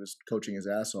end, he was coaching his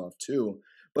ass off too.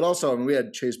 But also, I mean, we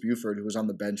had Chase Buford, who was on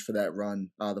the bench for that run,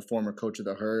 the former coach of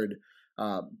the Herd,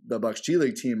 the Bucks G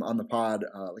League team, on the pod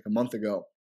like a month ago.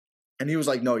 And he was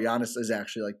like, no, Giannis is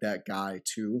actually like that guy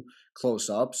too, close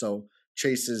up. So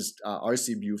Chase is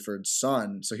R.C. Buford's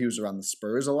son. So he was around the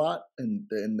Spurs a lot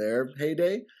in their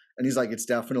heyday. And he's like, it's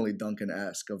definitely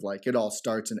Duncan-esque of like it all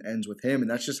starts and ends with him. And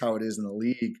that's just how it is in the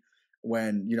league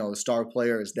when, the star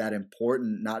player is that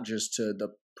important, not just to the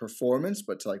performance,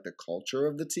 but to like the culture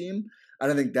of the team.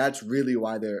 And I think that's really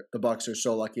why the Bucks are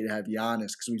so lucky to have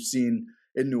Giannis, because we've seen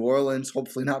in New Orleans,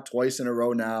 hopefully not twice in a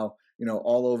row now,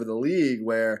 all over the league,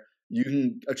 where you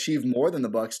can achieve more than the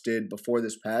Bucks did before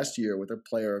this past year with a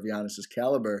player of Giannis's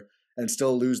caliber and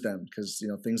still lose them because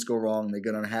things go wrong, they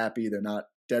get unhappy, they're not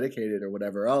dedicated or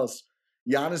whatever else.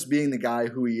 Giannis being the guy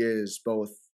who he is,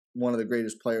 both one of the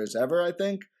greatest players ever, I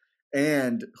think,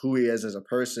 and who he is as a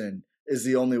person, is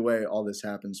the only way all this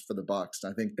happens for the Bucks.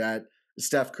 I think that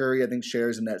Steph Curry, I think,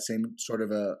 shares in that same sort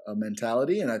of a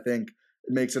mentality, and I think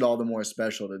it makes it all the more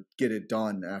special to get it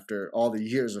done after all the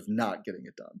years of not getting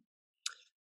it done.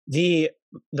 The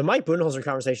Mike Budenholzer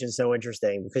conversation is so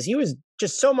interesting because he was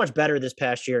just so much better this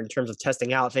past year in terms of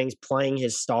testing out things, playing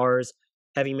his stars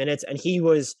heavy minutes, and he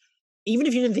was, even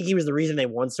if you didn't think he was the reason they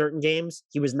won certain games,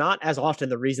 he was not as often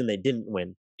the reason they didn't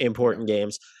win important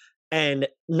games. And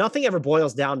nothing ever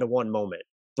boils down to one moment.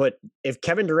 But if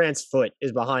Kevin Durant's foot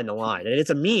is behind the line, and it's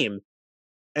a meme,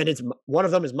 and it's one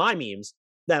of them is my memes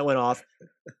that went off,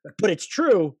 but it's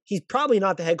true, he's probably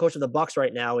not the head coach of the Bucks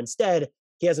right now. Instead,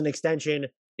 he has an extension,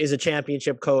 is a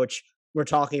championship coach. We're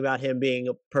talking about him being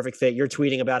a perfect fit. You're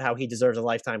tweeting about how he deserves a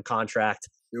lifetime contract.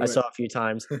 I saw a few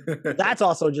times. That's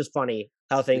also just funny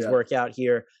how things work out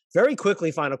here. Very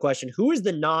quickly, final question. Who is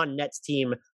the non-Nets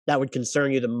team that would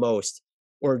concern you the most,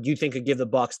 or do you think could give the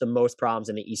Bucks the most problems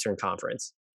in the Eastern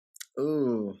Conference?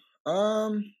 Ooh,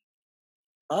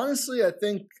 honestly, I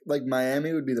think like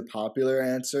Miami would be the popular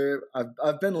answer.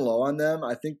 I've been low on them.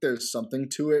 I think there's something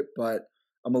to it, but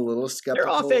I'm a little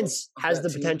skeptical. Their offense has the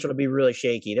potential to be really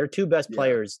shaky. Their two best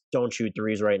players don't shoot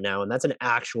threes right now, and that's an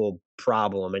actual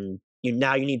problem. And you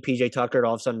need PJ Tucker to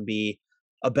all of a sudden be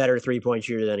a better 3-point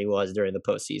shooter than he was during the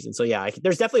postseason. So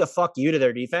there's definitely a fuck you to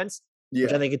their defense,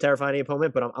 which I think could terrify any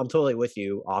opponent. But I'm totally with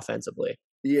you offensively.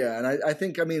 Yeah, and I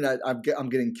think, I'm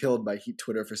getting killed by Heat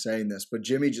Twitter for saying this, but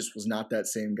Jimmy just was not that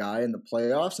same guy in the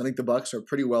playoffs. I think the Bucks are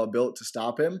pretty well built to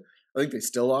stop him. I think they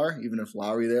still are, even if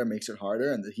Lowry there makes it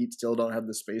harder, and the Heat still don't have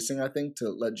the spacing, I think, to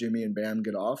let Jimmy and Bam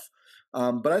get off.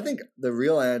 But I think the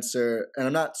real answer, and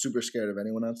I'm not super scared of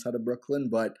anyone outside of Brooklyn,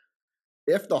 but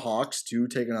if the Hawks do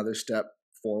take another step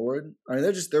forward,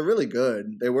 they're really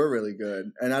good. They were really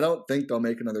good. And I don't think they'll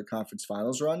make another conference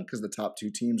finals run because the top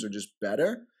two teams are just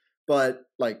better. But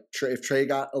like if Trey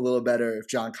got a little better, if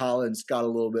John Collins got a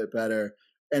little bit better,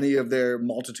 any of their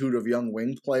multitude of young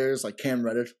wing players like Cam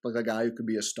Reddish, like a guy who could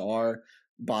be a star,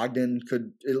 Bogdan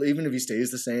could, even if he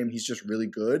stays the same, he's just really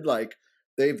good. Like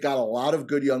they've got a lot of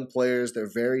good young players.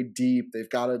 They're very deep. They've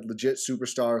got a legit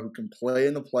superstar who can play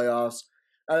in the playoffs.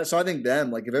 So I think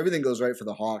like if everything goes right for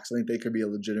the Hawks, I think they could be a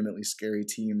legitimately scary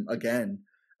team again.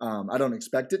 I don't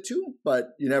expect it to, but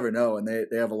you never know. And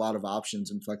they have a lot of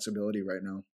options and flexibility right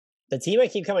now. The team I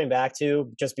keep coming back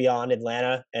to, just beyond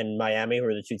Atlanta and Miami, who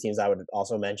are the two teams I would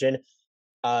also mention,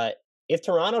 if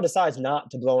Toronto decides not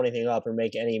to blow anything up or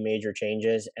make any major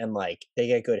changes and like they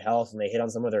get good health and they hit on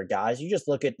some of their guys, you just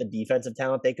look at the defensive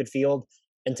talent they could field.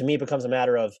 And to me, it becomes a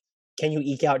matter of, can you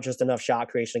eke out just enough shot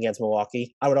creation against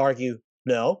Milwaukee? I would argue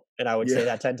no, and I would say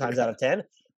that 10 times out of 10.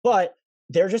 But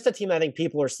they're just a team I think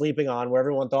people are sleeping on, where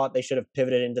everyone thought they should have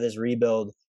pivoted into this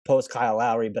rebuild post Kyle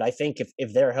Lowry. But I think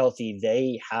if they're healthy,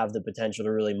 they have the potential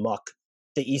to really muck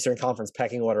the Eastern Conference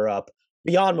pecking order up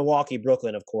beyond Milwaukee,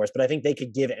 Brooklyn, of course. But I think they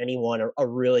could give anyone a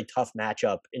really tough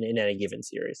matchup in any given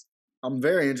series. I'm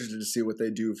very interested to see what they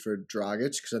do for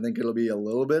Dragic because I think it'll be a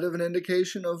little bit of an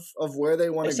indication of where they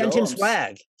want to go. They sent him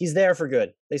swag. He's there for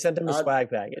good. They sent him the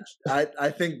swag package. I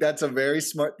think that's a very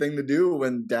smart thing to do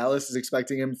when Dallas is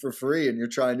expecting him for free and you're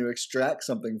trying to extract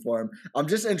something for him. I'm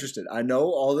just interested. I know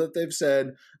all that they've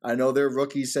said. I know their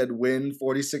rookie said win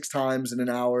 46 times in an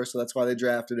hour, so that's why they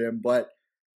drafted him. But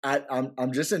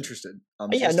I'm just interested.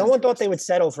 No one thought they would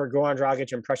settle for Goran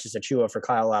Dragic and Precious Achiuwa for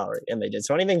Kyle Lowry, and they did.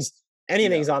 So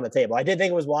anything's on the table. I did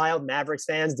think it was wild. Mavericks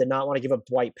fans did not want to give up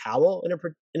Dwight Powell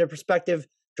in a prospective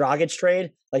Dragic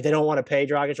trade. Like, they don't want to pay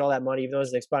Dragic all that money, even though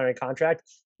it's an expiring contract.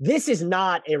 This is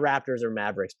not a Raptors or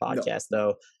Mavericks podcast,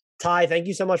 though. Ty, thank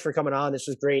you so much for coming on. This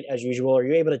was great as usual. Are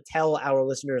you able to tell our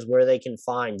listeners where they can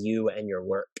find you and your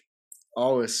work?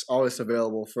 Always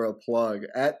available for a plug.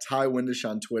 At Ty Windisch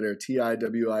on Twitter,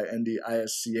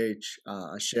 TIWINDISCH.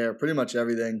 I share pretty much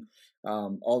everything,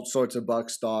 all sorts of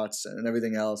Bucks thoughts and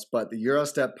everything else. But the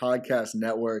Eurostep Podcast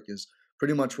Network is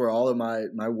pretty much where all of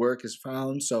my work is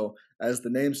found. So as the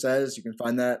name says, you can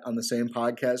find that on the same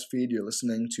podcast feed you're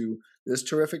listening to this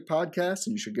terrific podcast,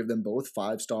 and you should give them both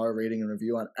 5-star rating and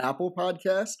review on Apple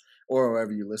Podcasts or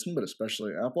wherever you listen, but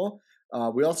especially Apple.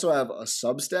 We also have a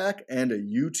Substack and a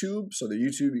YouTube. So the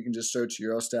YouTube, you can just search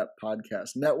Eurostep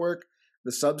Podcast Network.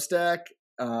 The Substack,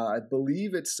 I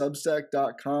believe it's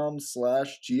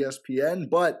substack.com/GSPN.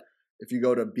 But if you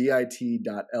go to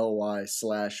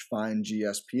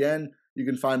bit.ly/findgspn, you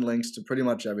can find links to pretty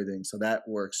much everything. So that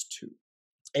works too.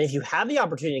 And if you have the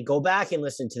opportunity, go back and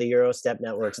listen to the Eurostep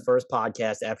Network's first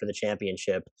podcast after the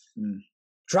championship.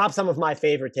 Drop some of my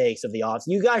favorite takes of the off.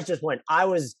 You guys just went. I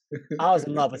was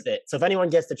in love with it. So if anyone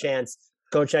gets the chance,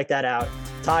 go check that out.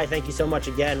 Ty, thank you so much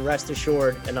again. Rest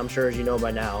assured, and I'm sure as you know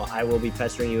by now, I will be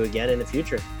pestering you again in the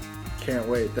future. Can't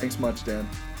wait. Thanks much, Dan.